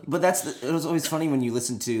 You know? But it was always funny when you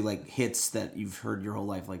listen to like hits that you've heard your whole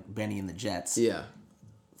life, like Benny and the Jets. Yeah.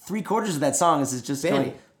 3/4 of that song is just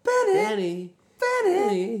Benny. Going,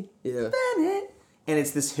 Benny. Yeah. Benny. And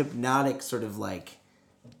it's this hypnotic sort of like,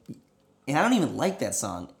 and I don't even like that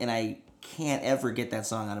song, and I can't ever get that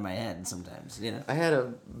song out of my head sometimes, you know? I had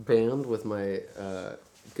a band with my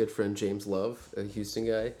good friend James Love, a Houston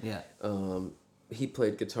guy. Yeah. He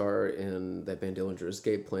played guitar in that band Dillinger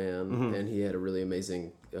Escape Plan, and he had a really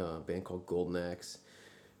amazing band called Golden Axe.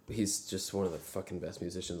 He's just one of the fucking best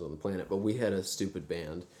musicians on the planet. But we had a stupid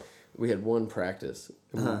band. We had one practice.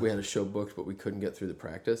 We had a show booked, but we couldn't get through the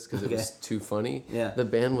practice because it was too funny. Yeah. The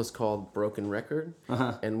band was called Broken Record,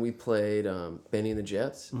 and we played Benny and the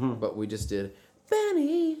Jets, but we just did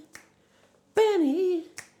Benny, Benny,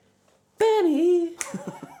 Benny,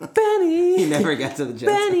 Benny. never got to the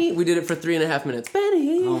Jets. Benny. We did it for 3.5 minutes.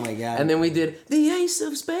 Benny. Oh my God. And then we did the Ace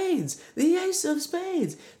of Spades. The Ace of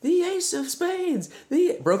Spades. The Ace of Spades.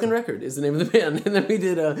 The Broken Record is the name of the band. And then we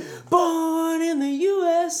did Born in the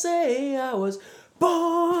USA. I was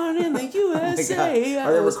born in the USA.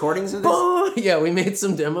 Are there recordings of this? Born. Yeah, we made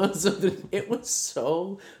some demos of it. It was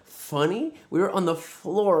so funny. We were on the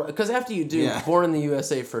floor because after you do Born in the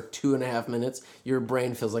USA for 2.5 minutes, your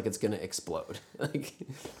brain feels like it's gonna explode. Like,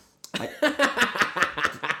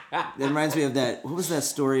 that reminds me of that. What was that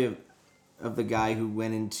story of the guy who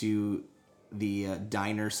went into the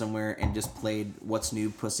diner somewhere and just played "What's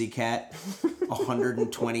New, Pussycat"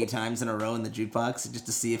 120 times in a row in the jukebox just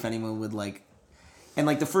to see if anyone would like. And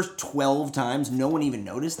like the first 12 times, no one even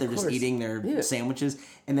noticed. They're just eating their sandwiches,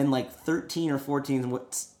 and then like 13 or 14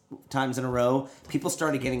 times in a row, people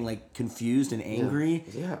started getting like confused and angry.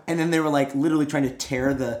 Yeah. And then they were like literally trying to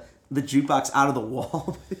tear the jukebox out of the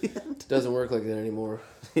wall. It doesn't work like that anymore.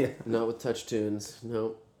 Yeah. Not with touch tunes.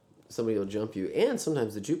 No. Somebody will jump you. And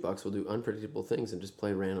sometimes the jukebox will do unpredictable things and just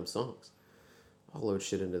play random songs. I'll load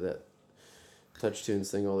shit into that touch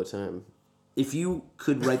tunes thing all the time. If you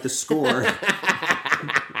could write the score...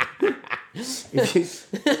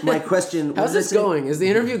 my question... How's this going? Is the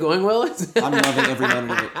interview going well? I'm loving every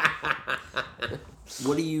minute of it.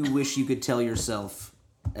 What do you wish you could tell yourself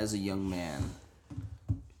as a young man?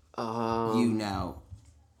 You now,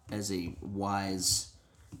 as a wise,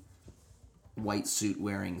 white suit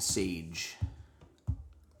wearing sage.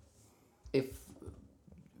 If,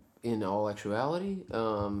 in all actuality,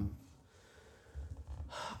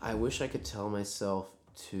 I wish I could tell myself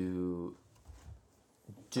to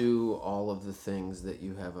do all of the things that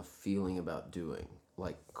you have a feeling about doing,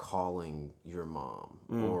 like calling your mom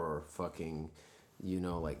or fucking,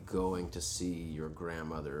 like going to see your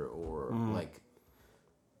grandmother or like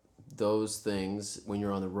those things when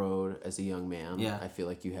you're on the road as a young man. Yeah. I feel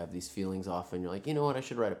like you have these feelings often. You're like, you know what, I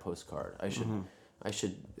should write a postcard. I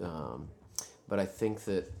should, but I think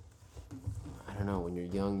that, I don't know, when you're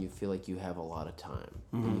young, you feel like you have a lot of time.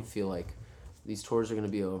 And you feel like these tours are going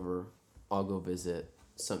to be over. I'll go visit.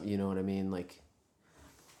 You know what I mean? Like,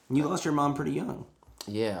 you lost your mom pretty young.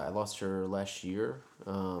 Yeah, I lost her last year.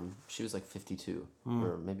 She was like 52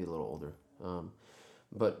 or maybe a little older,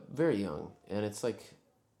 but very young. And it's like,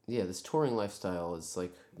 yeah, this touring lifestyle is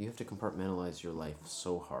like you have to compartmentalize your life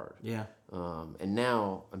so hard. Yeah. And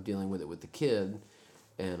now I'm dealing with it with the kid,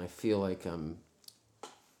 and I feel like I'm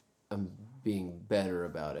being better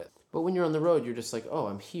about it. But when you're on the road, you're just like, oh,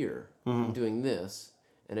 I'm here. I'm doing this.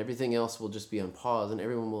 And everything else will just be on pause, and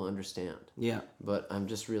everyone will understand. Yeah. But I'm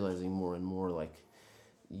just realizing more and more, like,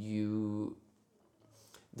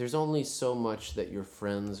 there's only so much that your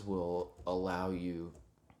friends will allow you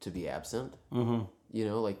to be absent.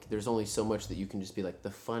 Like, there's only so much that you can just be, like, the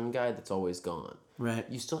fun guy that's always gone. Right.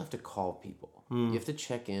 You still have to call people. You have to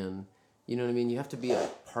check in. You know what I mean? You have to be a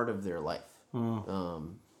part of their life.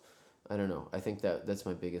 I don't know. I think that's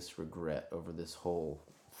my biggest regret over this whole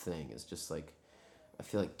thing is just, like, I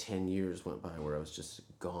feel like 10 years went by where I was just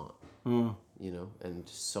gone, and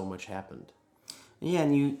just so much happened. Yeah,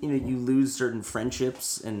 and you lose certain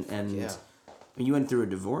friendships, and you went through a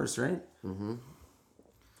divorce, right? Mm-hmm.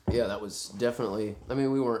 Yeah, that was definitely. I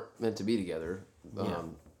mean, we weren't meant to be together,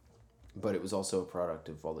 but it was also a product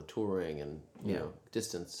of all the touring and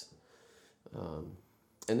distance.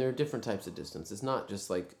 And there are different types of distance. It's not just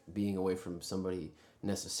like being away from somebody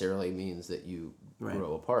necessarily means that you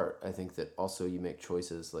grow apart. I think that also you make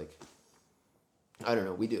choices like, I don't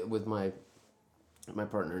know, we do with my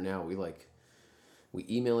partner now, we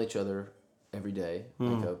email each other every day,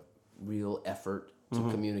 like a real effort to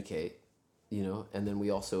communicate, and then we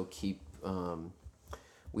also keep,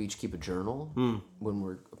 we each keep a journal when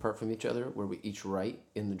we're apart from each other, where we each write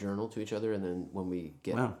in the journal to each other, and then when we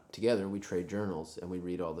get together, we trade journals and we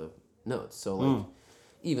read all the notes. So like,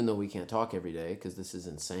 even though we can't talk every day because this is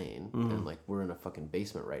insane, and like we're in a fucking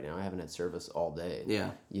basement right now. I haven't had service all day.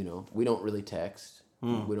 Yeah, we don't really text.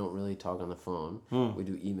 We don't really talk on the phone. We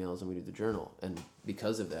do emails and we do the journal, and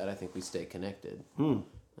because of that, I think we stay connected. I don't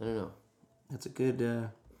know. That's a good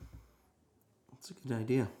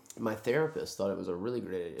idea. My therapist thought it was a really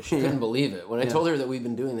great idea. She couldn't believe it. When I told her that we've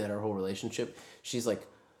been doing that our whole relationship, she's like,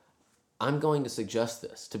 I'm going to suggest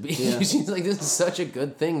this to be. She's like, this is such a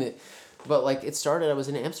good thing that. But like it started, I was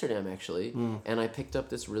in Amsterdam actually, and I picked up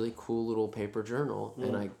this really cool little paper journal,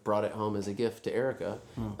 and I brought it home as a gift to Erica,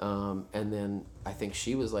 and then I think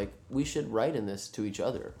she was like, we should write in this to each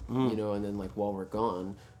other, and then like while we're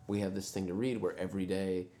gone, we have this thing to read where every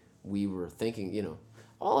day we were thinking,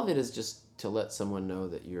 all of it is just to let someone know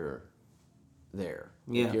that you're there.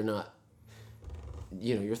 Yeah. Like you're not,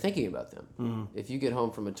 you're thinking about them. If you get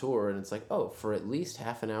home from a tour and it's like, oh, for at least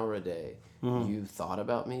half an hour a day, you thought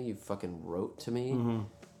about me, you fucking wrote to me.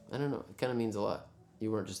 I don't know. It kind of means a lot.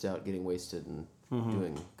 You weren't just out getting wasted and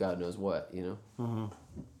doing God knows what,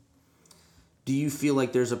 Do you feel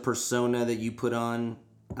like there's a persona that you put on?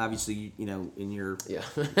 Obviously, in your your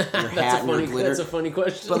hat and your glitter. That's a funny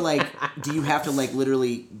question. But like, do you have to like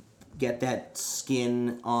literally get that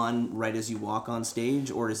skin on right as you walk on stage,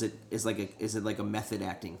 or is it like a method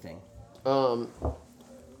acting thing?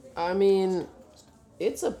 I mean,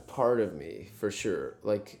 it's a part of me for sure.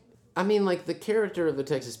 Like the character of the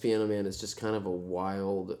Texas Piano Man is just kind of a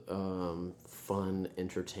wild, fun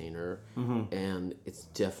entertainer, and it's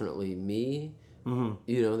definitely me.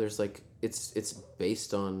 There's like it's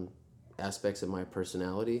based on aspects of my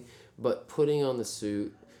personality, but putting on the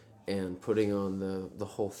suit and putting on the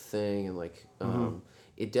whole thing and like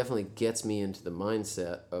it definitely gets me into the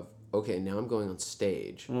mindset of, okay, now I'm going on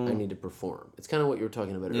stage. I need to perform. It's kind of what you were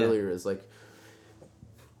talking about earlier, is like,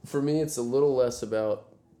 for me it's a little less about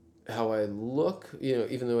how I look,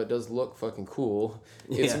 even though it does look fucking cool.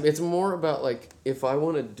 It's more about like, if I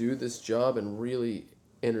want to do this job and really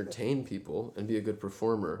entertain people and be a good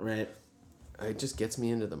performer, right, it just gets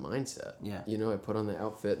me into the mindset. I put on the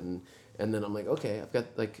outfit and then I'm like, okay, I've got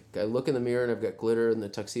like, I look in the mirror and I've got glitter and the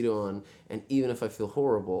tuxedo on, and even if I feel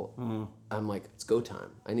horrible, I'm like, it's go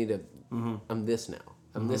time. I need to I'm this now.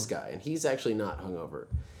 I'm this guy, and he's actually not hungover.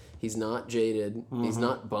 He's not jaded. He's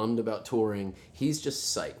not bummed about touring. He's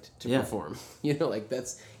just psyched to perform.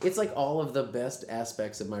 It's like all of the best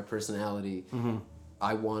aspects of my personality.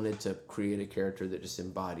 I wanted to create a character that just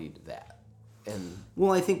embodied that. And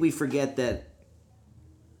well, I think we forget that,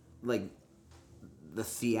 like, the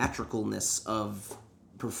theatricalness of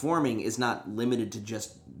performing is not limited to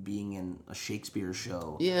just being in a Shakespeare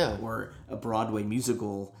show or a Broadway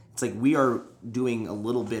musical. It's like we are doing a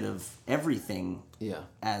little bit of everything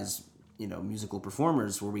as, musical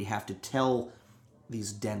performers, where we have to tell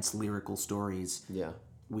these dense lyrical stories.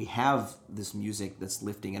 We have this music that's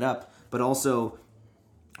lifting it up, but also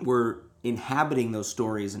we're inhabiting those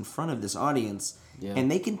stories in front of this audience, and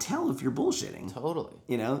they can tell if you're bullshitting. Totally.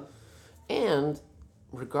 And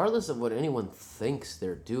regardless of what anyone thinks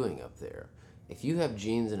they're doing up there, if you have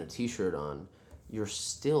jeans and a t-shirt on, you're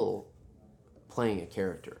still playing a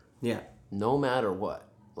character. No matter what.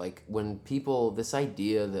 Like, when people, this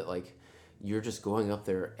idea that, like, you're just going up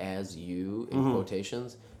there as you, in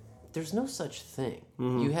quotations, there's no such thing.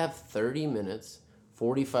 You have 30 minutes,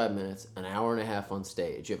 45 minutes, an hour and a half on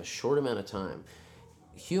stage. You have a short amount of time.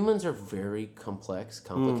 Humans are very complex,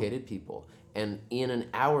 complicated people. And in an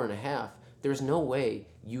hour and a half, there's no way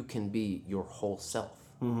you can be your whole self.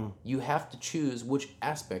 You have to choose which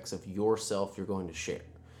aspects of yourself you're going to share.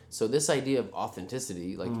 So this idea of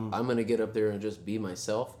authenticity, like, I'm going to get up there and just be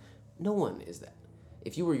myself, no one is that.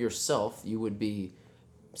 If you were yourself, you would be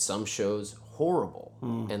some shows horrible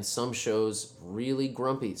and some shows really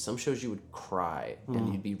grumpy. Some shows you would cry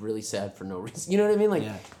and you'd be really sad for no reason. You know what I mean? Like,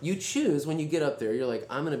 you choose when you get up there, you're like,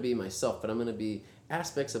 I'm going to be myself, but I'm going to be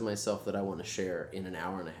aspects of myself that I want to share in an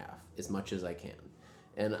hour and a half as much as I can.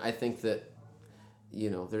 And I think that,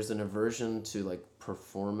 there's an aversion to, like,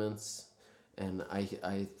 performance. And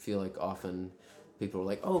I feel like often people are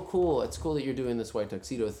like, oh, cool, it's cool that you're doing this white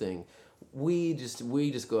tuxedo thing. We just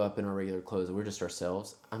go up in our regular clothes and we're just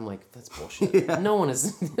ourselves. I'm like, that's bullshit. No one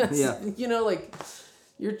is. Like,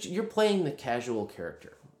 you're playing the casual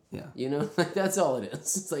character. Like, that's all it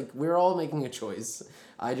is. It's like, we're all making a choice.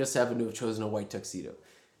 I just happen to have chosen a white tuxedo.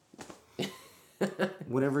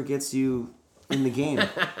 Whatever gets you in the game.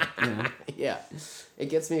 Yeah, it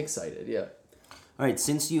gets me excited. Yeah. All right,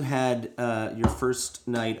 since you had your first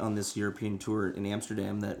night on this European tour in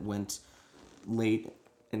Amsterdam that went late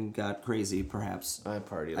and got crazy, perhaps. I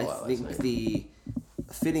partied a lot last night. I think the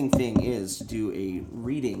fitting thing is to do a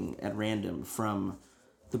reading at random from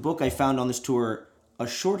the book I found on this tour, A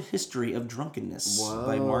Short History of Drunkenness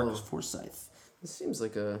by Mark Forsyth. This seems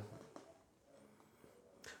like a...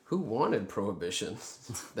 Who wanted Prohibition?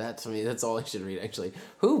 That, to me, that's all I should read, actually.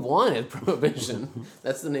 Who wanted Prohibition?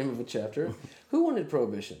 That's the name of a chapter. Who wanted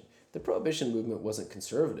Prohibition? The Prohibition movement wasn't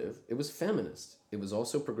conservative. It was feminist. It was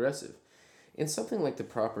also progressive. In something like the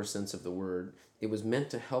proper sense of the word, it was meant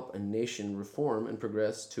to help a nation reform and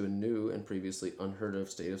progress to a new and previously unheard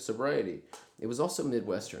of state of sobriety. It was also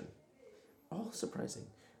Midwestern. All surprising.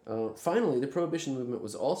 Finally, the Prohibition movement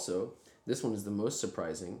was also, this one is the most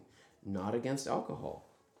surprising, not against alcohol.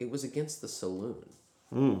 It was against the saloon.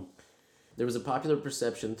 There was a popular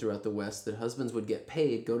perception throughout the West that husbands would get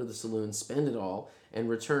paid, go to the saloon, spend it all, and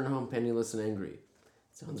return home penniless and angry.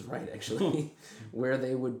 Sounds right, actually. Where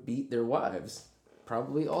they would beat their wives,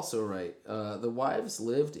 probably also right. The wives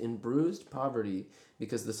lived in bruised poverty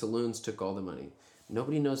because the saloons took all the money.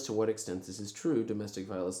 Nobody knows to what extent this is true. Domestic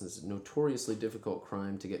violence is a notoriously difficult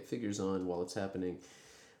crime to get figures on while it's happening.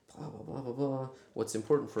 Blah, blah, blah, blah, blah. What's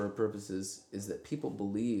important for our purposes is that people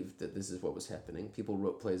believed that this is what was happening. People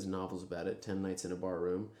wrote plays and novels about it, 10 Nights in a Bar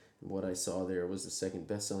Room. And what I saw there was the second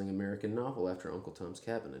best-selling American novel after Uncle Tom's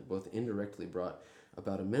Cabin, and both indirectly brought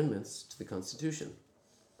about amendments to the Constitution.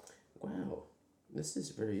 Wow. This is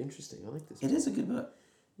very interesting. I like this book. It is a good book.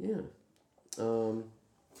 Yeah.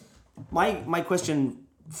 My question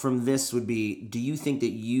from this would be, do you think that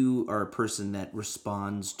you are a person that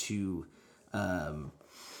responds to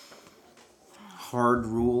hard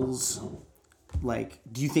rules? Like,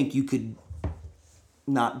 do you think you could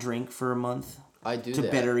not drink for a month? I do to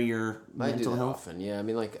that. Better your mental I do that health? often, yeah. I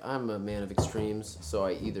mean, like, I'm a man of extremes, so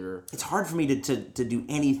I either... It's hard for me to do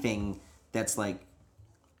anything that's like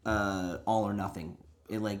all or nothing.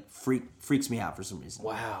 It like freaks me out for some reason.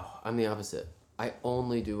 Wow, I'm the opposite. I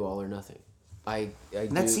only do all or nothing. And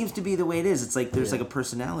that seems to be the way it is. It's like there's like a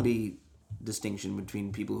personality distinction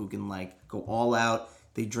between people who can like go all out,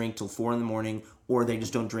 they drink till 4 a.m, or they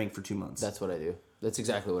just don't drink for 2 months. That's what I do. That's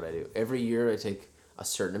exactly what I do. Every year I take a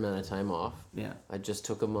certain amount of time off. Yeah. I just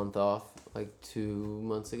took a month off like 2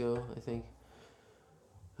 months ago, I think.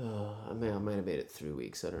 I might have made it 3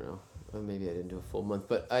 weeks. I don't know. Or maybe I didn't do a full month,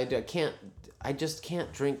 but I just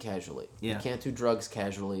can't drink casually. Yeah. I can't do drugs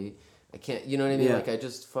casually. I can't, you know what I mean? Yeah. Like I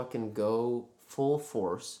just fucking go full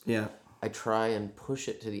force. Yeah. I try and push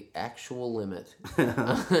it to the actual limit,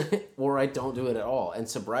 or I don't do it at all. And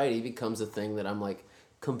sobriety becomes a thing that I'm like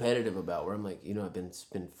competitive about, where I'm like, you know, it's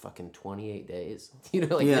been fucking 28 days. You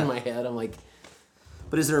know, like in my head, I'm like.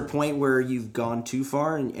 But is there a point where you've gone too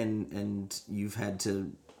far and you've had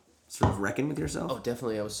to sort of reckon with yourself? Oh,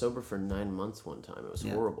 definitely. I was sober for 9 months one time. It was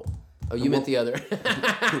horrible. Oh, you meant the other.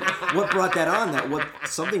 What brought that on?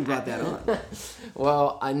 Something brought that on?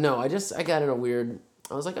 Well, I got in a weird.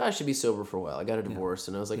 I was like, I should be sober for a while. I got a divorce,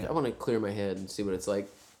 and I was like, I want to clear my head and see what it's like.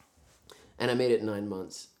 And I made it 9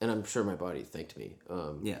 months, and I'm sure my body thanked me.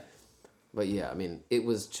 But yeah, I mean, it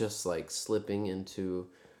was just like slipping into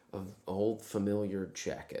an old familiar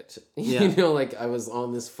jacket. Yeah. You know, like I was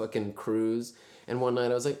on this fucking cruise, and one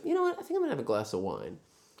night I was like, you know what? I think I'm gonna have a glass of wine.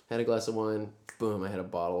 Had a glass of wine. Boom! I had a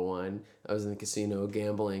bottle of wine. I was in the casino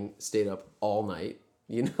gambling. Stayed up all night.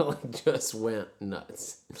 You know, like just went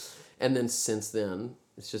nuts. And then since then,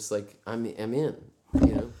 it's just like I'm in.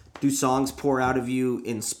 You know. Do songs pour out of you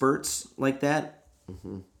in spurts like that?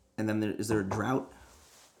 Mm-hmm. And then is there a drought?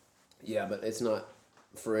 Yeah, but it's not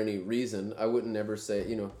for any reason. I wouldn't ever say,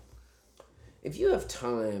 you know, if you have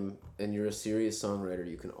time and you're a serious songwriter,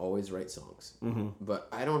 you can always write songs. Mm-hmm. But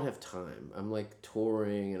I don't have time. I'm like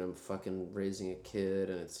touring and I'm fucking raising a kid,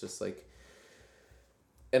 and it's just like,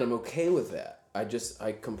 and I'm okay with that. I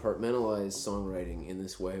compartmentalize songwriting in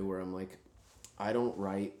this way where I'm like, I don't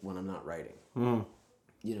write when I'm not writing. Mm.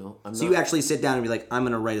 You know, you actually sit down and be like, I'm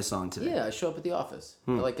going to write a song today. Yeah, I show up at the office.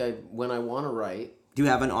 When I want to write. Do you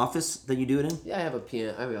have an office that you do it in? Yeah, I have a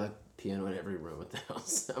piano. I mean, like piano in every room at the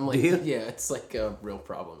house. I'm like, do you? Yeah, it's like a real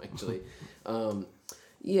problem actually.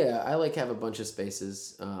 Yeah, I like have a bunch of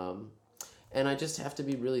spaces, and I just have to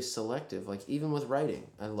be really selective. Like even with writing,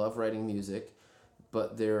 I love writing music,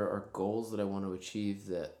 but there are goals that I want to achieve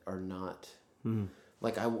that are not. Mm-hmm.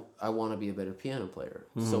 Like I want to be a better piano player.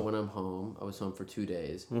 Mm-hmm. So when I'm home, I was home for 2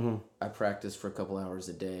 days. Mm-hmm. I practice for a couple hours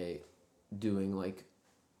a day, doing like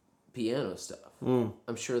piano stuff. Mm.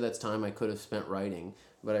 I'm sure that's time I could have spent writing,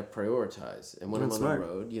 but I prioritize. And when I'm on the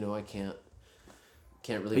road, you know, I can't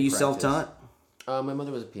really. Are you practice. self-taught? My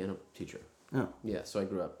mother was a piano teacher. Oh. Yeah, so I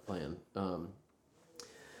grew up playing.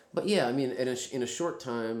 But yeah, I mean, in a short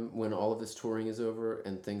time, when all of this touring is over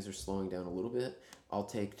and things are slowing down a little bit, I'll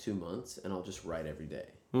take 2 months and I'll just write every day.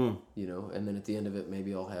 Mm. You know, and then at the end of it,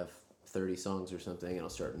 maybe I'll have 30 songs or something, and I'll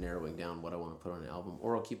start narrowing down what I want to put on an album,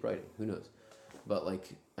 or I'll keep writing. Who knows? But like,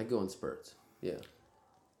 I go in spurts. Yeah.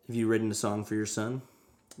 Have you written a song for your son?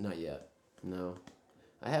 Not yet. No,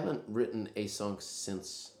 I haven't written a song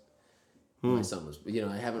since my son was. You know,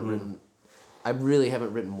 I haven't written. I really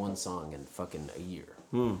haven't written one song in fucking a year.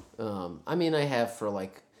 I mean, I have for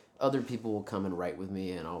like other people will come and write with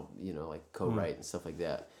me, and I'll like co-write and stuff like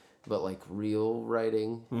that. But like real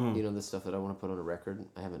writing, you know, the stuff that I want to put on a record,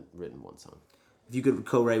 I haven't written one song. If you could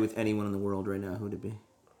co-write with anyone in the world right now, who would it be?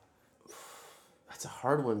 That's a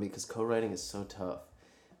hard one because co-writing is so tough.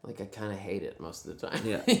 Like, I kind of hate it most of the time.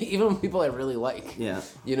 Yeah. Even with people I really like. Yeah.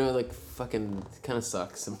 You know, like, fucking kind of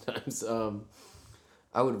sucks sometimes.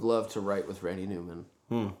 I would love to write with Randy Newman.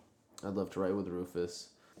 I'd love to write with Rufus.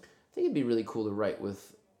 I think it'd be really cool to write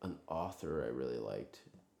with an author I really liked,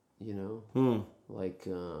 you know, like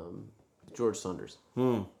George Saunders.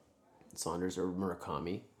 Saunders or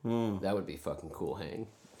Murakami. That would be fucking cool, Hang.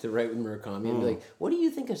 To write with Murakami and be like, what do you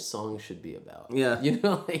think a song should be about? Yeah. You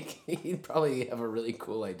know, like, he'd probably have a really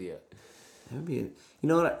cool idea. That would be you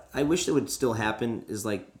know what I wish that would still happen is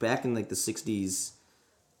like back in like the 60s,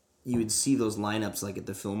 you would see those lineups like at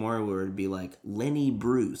the Fillmore where it'd be like Lenny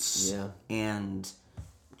Bruce and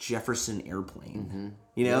Jefferson Airplane.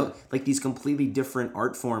 You know, like these completely different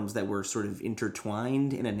art forms that were sort of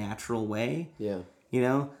intertwined in a natural way. Yeah. You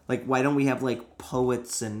know, like why don't we have like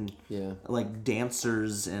poets and like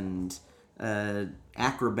dancers and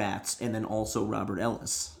acrobats and then also Robert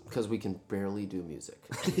Ellis? Because we can barely do music.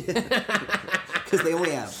 Because they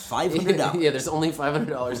only have $500. Yeah, there's only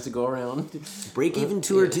 $500 to go around. Break even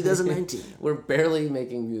tour 2019. We're barely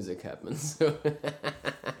making music happen. So.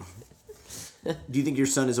 Do you think your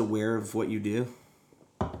son is aware of what you do?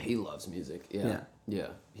 He loves music. Yeah.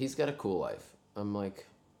 He's got a cool life. I'm like,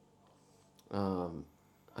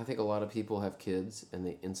 I think a lot of people have kids and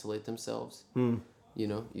they insulate themselves. You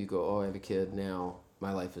know, you go, oh, I have a kid now.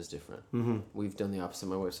 My life is different. We've done the opposite.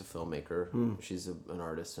 My wife's a filmmaker. She's an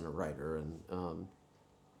artist and a writer. And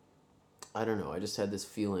I don't know. I just had this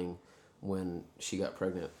feeling when she got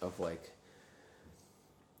pregnant of like,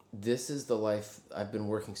 this is the life. I've been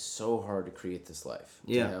working so hard to create this life.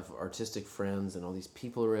 To have artistic friends and all these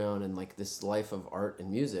people around and like this life of art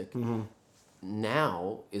and music.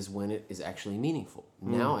 Now is when it is actually meaningful.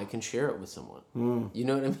 Now I can share it with someone. You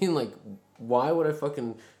know what I mean? Like, why would I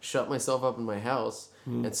fucking shut myself up in my house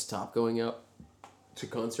and stop going out to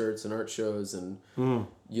concerts and art shows and,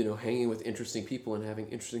 you know, hanging with interesting people and having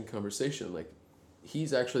interesting conversation? Like,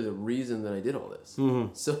 he's actually the reason that I did all this.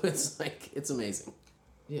 So it's like, it's amazing.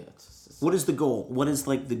 Yeah. It's what is the goal? What is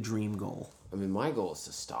like the dream goal? I mean, my goal is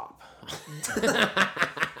to stop.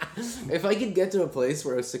 If I could get to a place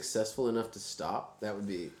where I was successful enough to stop, that would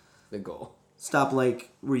be the goal. Stop like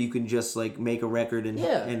where you can just like make a record and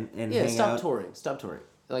hang stop out. Stop touring.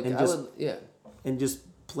 Like and I just, would, and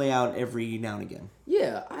just play out every now and again.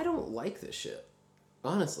 Yeah, I don't like this shit.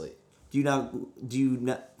 Honestly. Do you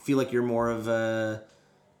not feel like you're more of a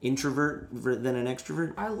introvert than an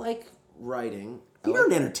extrovert? I like writing. You're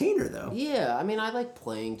an entertainer though. Yeah, I mean I like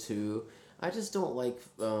playing too. I just don't like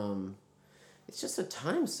it's just a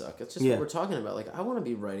time suck. It's just what we're talking about. Like, I want to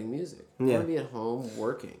be writing music. I want to be at home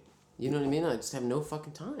working. You know what I mean? I just have no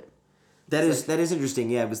fucking time. That is interesting.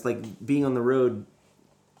 Yeah, it was like being on the road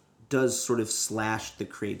does sort of slash the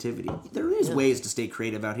creativity. There is ways to stay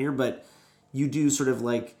creative out here, but you do sort of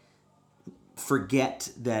like forget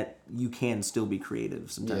that you can still be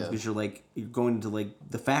creative sometimes because you're going to like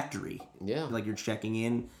the factory. Yeah. Like you're checking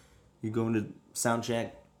in, you're going to sound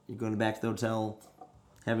check, you're going back to the hotel,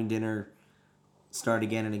 having dinner, start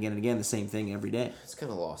again and again and again, the same thing every day. It's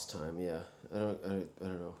kind of lost time, yeah. I don't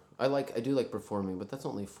know. I do like performing, but that's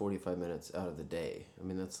only 45 minutes out of the day. I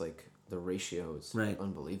mean, that's like the ratio is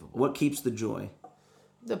unbelievable. What keeps the joy?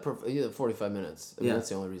 The 45 minutes. I mean, that's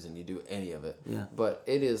the only reason you do any of it. Yeah. But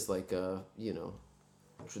it is like the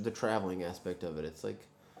traveling aspect of it. It's like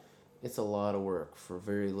it's a lot of work for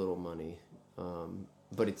very little money.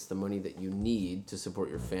 But it's the money that you need to support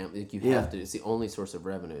your family. Like you have to. It's the only source of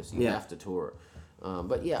revenue. So you have to tour.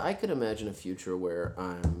 But yeah, I could imagine a future where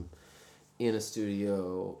I'm in a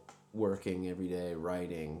studio working every day,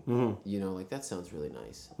 writing. You know, like that sounds really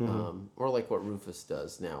nice. Or like what Rufus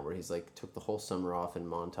does now, where he's like took the whole summer off in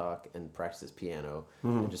Montauk and practices piano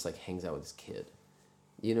and just like hangs out with his kid.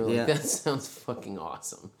 You know, like that sounds fucking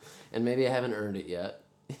awesome. And maybe I haven't earned it yet.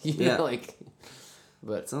 you know, like.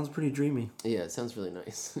 But it sounds pretty dreamy. Yeah, it sounds really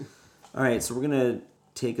nice. All right, so we're gonna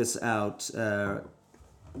take us out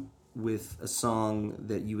with a song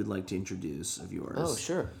that you would like to introduce of yours. Oh,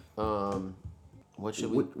 sure. What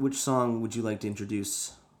should we? Which song would you like to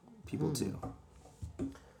introduce people to?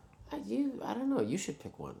 I don't know. You should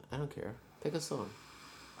pick one. I don't care. Pick a song.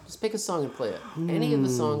 Just pick a song and play it. Any of the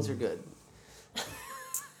songs are good.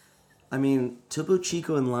 I mean, Topo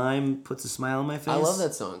Chico and Lime puts a smile on my face. I love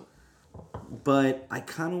that song. But I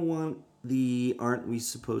kind of want the Aren't We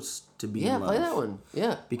Supposed to Be in Love? Yeah, play that one.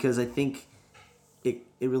 Yeah. Because I think it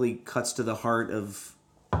really cuts to the heart of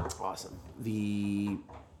awesome the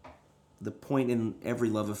point in every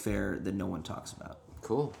love affair that no one talks about.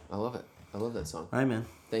 Cool. I love it. I love that song. All right, man.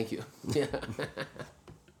 Thank you. Yeah.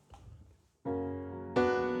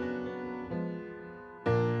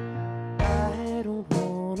 I don't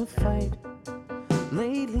want to fight.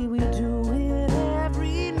 Lately we do it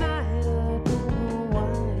every night. I don't know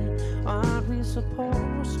why. Aren't we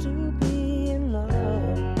supposed to be in love?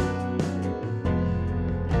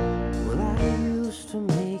 Well, I used to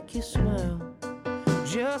make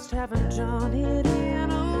just haven't done it in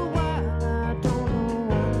a while. I don't know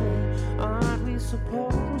why. Aren't we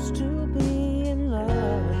supposed to be in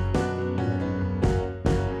love?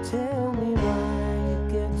 Tell me why you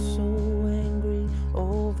get so angry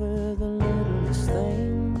over the littlest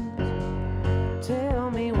things. Tell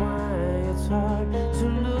me why it's hard to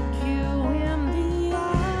look you in the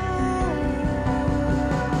eye.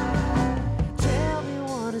 Tell me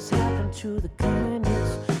what has happened to the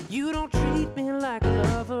kindness. You don't treat me like a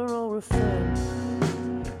lover or a friend.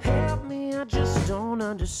 Help me, I just don't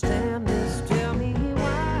understand this. Tell me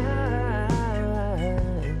why.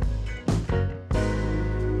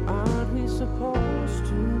 Aren't we supposed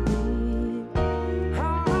to be?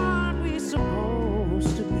 Aren't we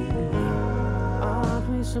supposed to be? Aren't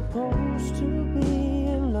we supposed to be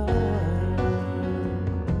in love?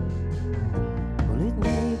 Well, it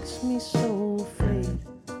makes me so afraid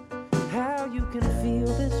how you can feel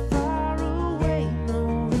this far away.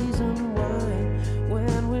 No reason why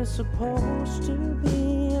when we're supposed to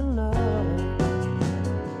be in love.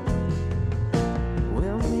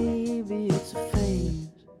 Well, maybe it's a phase,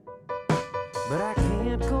 but I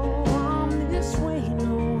can't go on this way.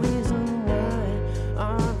 No reason why.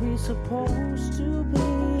 Aren't we supposed to be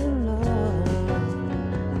in love?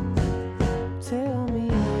 Tell me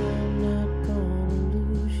I'm not gonna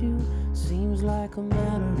lose you. Seems like a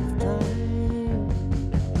matter of time.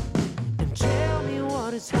 And tell me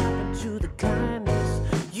what has happened to the kindness.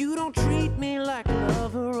 You don't treat me like a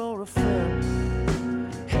lover or a friend.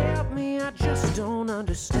 Help me, I just don't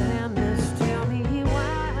understand this. Tell me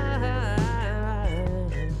why.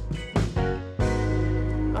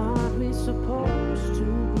 Aren't we supposed to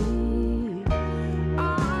be?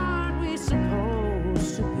 Aren't we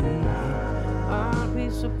supposed to be? Aren't we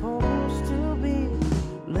supposed to be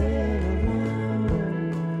laying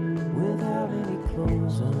around without any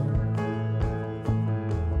clothes on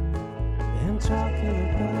and talking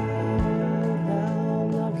about how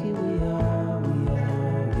lucky we are, we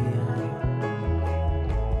are, we are.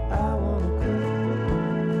 I wanna go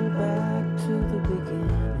back to the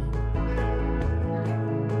beginning.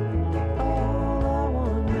 All I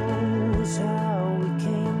wanna know is how we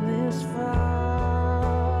came this far.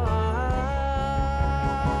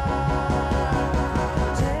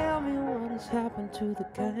 Tell me what has happened to the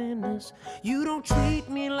kindness. You don't treat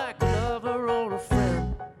me like a lover or a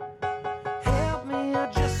friend. Help me,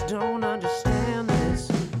 I just don't understand this.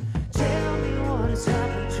 Tell me what has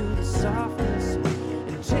happened to the softness,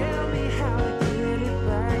 and tell me how to get it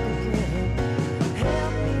back again.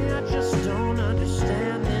 Help me, I just don't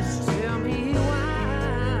understand this. Tell me why.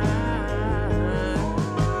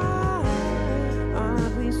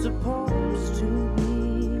 Aren't we supposed to be?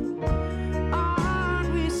 Aren't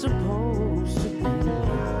we supposed to be?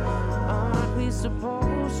 Aren't we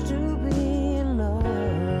supposed to be in love?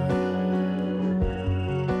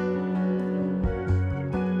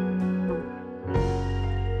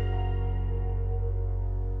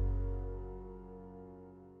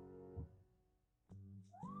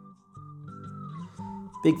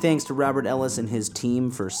 Big thanks to Robert Ellis and his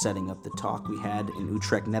team for setting up the talk we had in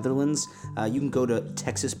Utrecht, Netherlands. You can go to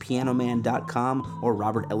texaspianoman.com or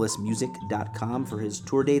robertellismusic.com for his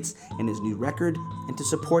tour dates and his new record. And to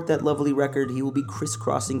support that lovely record, he will be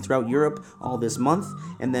crisscrossing throughout Europe all this month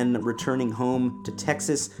and then returning home to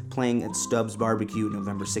Texas, playing at Stubbs Barbecue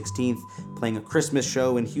November 16th, playing a Christmas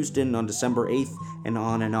show in Houston on December 8th, and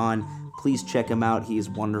on and on. Please check him out. He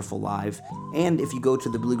is wonderful live. And if you go to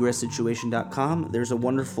thebluegrasssituation.com, there's a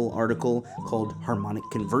wonderful article called Harmonic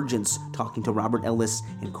Convergence, talking to Robert Ellis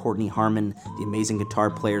and Courtney Harmon, the amazing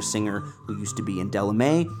guitar player singer who used to be in Della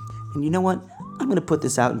Mae. And you know what? I'm going to put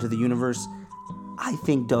this out into the universe. I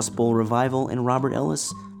think Dust Bowl Revival and Robert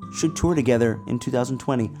Ellis should tour together in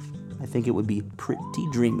 2020. I think it would be pretty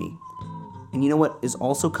dreamy. And you know what is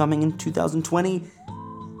also coming in 2020?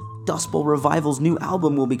 Dust Bowl Revival's new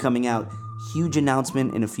album will be coming out. Huge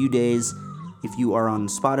announcement in a few days. If you are on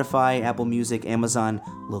Spotify, Apple Music, Amazon,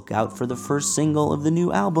 look out for the first single of the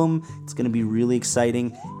new album. It's going to be really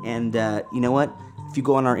exciting. And you know what? If you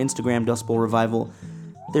go on our Instagram, Dust Bowl Revival,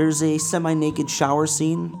 there's a semi-naked shower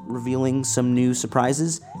scene revealing some new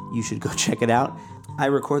surprises. You should go check it out. I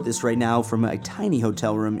record this right now from a tiny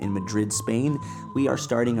hotel room in Madrid, Spain. We are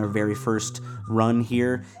starting our very first run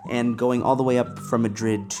here and going all the way up from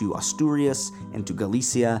Madrid to Asturias and to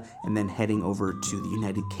Galicia and then heading over to the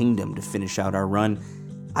United Kingdom to finish out our run.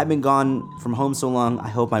 I've been gone from home so long, I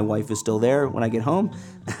hope my wife is still there when I get home.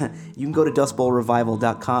 You can go to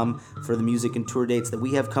dustbowlrevival.com for the music and tour dates that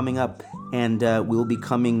we have coming up, and we'll be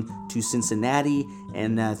coming to Cincinnati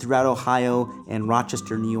and throughout Ohio and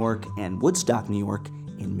Rochester, New York, and Woodstock, New York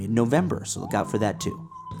in mid-November, so look out for that too.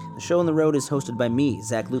 The Show on the Road is hosted by me,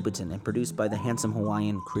 Zach Lupiton, and produced by the handsome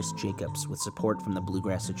Hawaiian Chris Jacobs, with support from the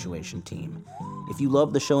Bluegrass Situation team. If you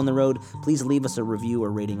love The Show on the Road, please leave us a review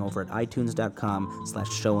or rating over at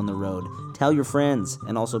itunes.com/showontheroad. Tell your friends,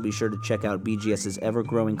 and also be sure to check out BGS's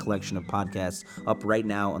ever-growing collection of podcasts up right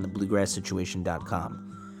now on the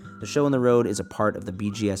bluegrasssituation.com. The Show on the Road is a part of the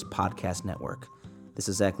BGS Podcast Network. This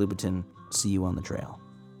is Zach Lupiton. See you on the trail.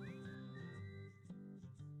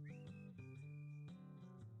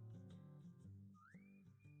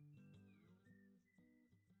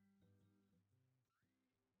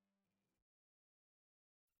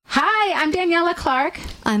 Hi, I'm Daniela Clark.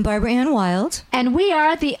 I'm Barbara Ann Wild. And we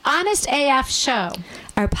are the Honest AF Show.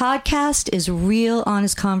 Our podcast is real,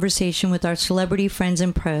 honest conversation with our celebrity friends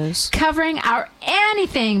and pros. Covering our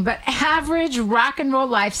anything but average rock and roll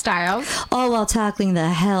lifestyles. All while tackling the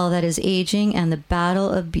hell that is aging and the battle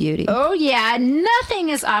of beauty. Oh yeah, nothing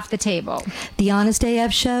is off the table. The Honest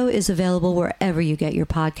AF Show is available wherever you get your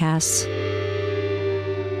podcasts.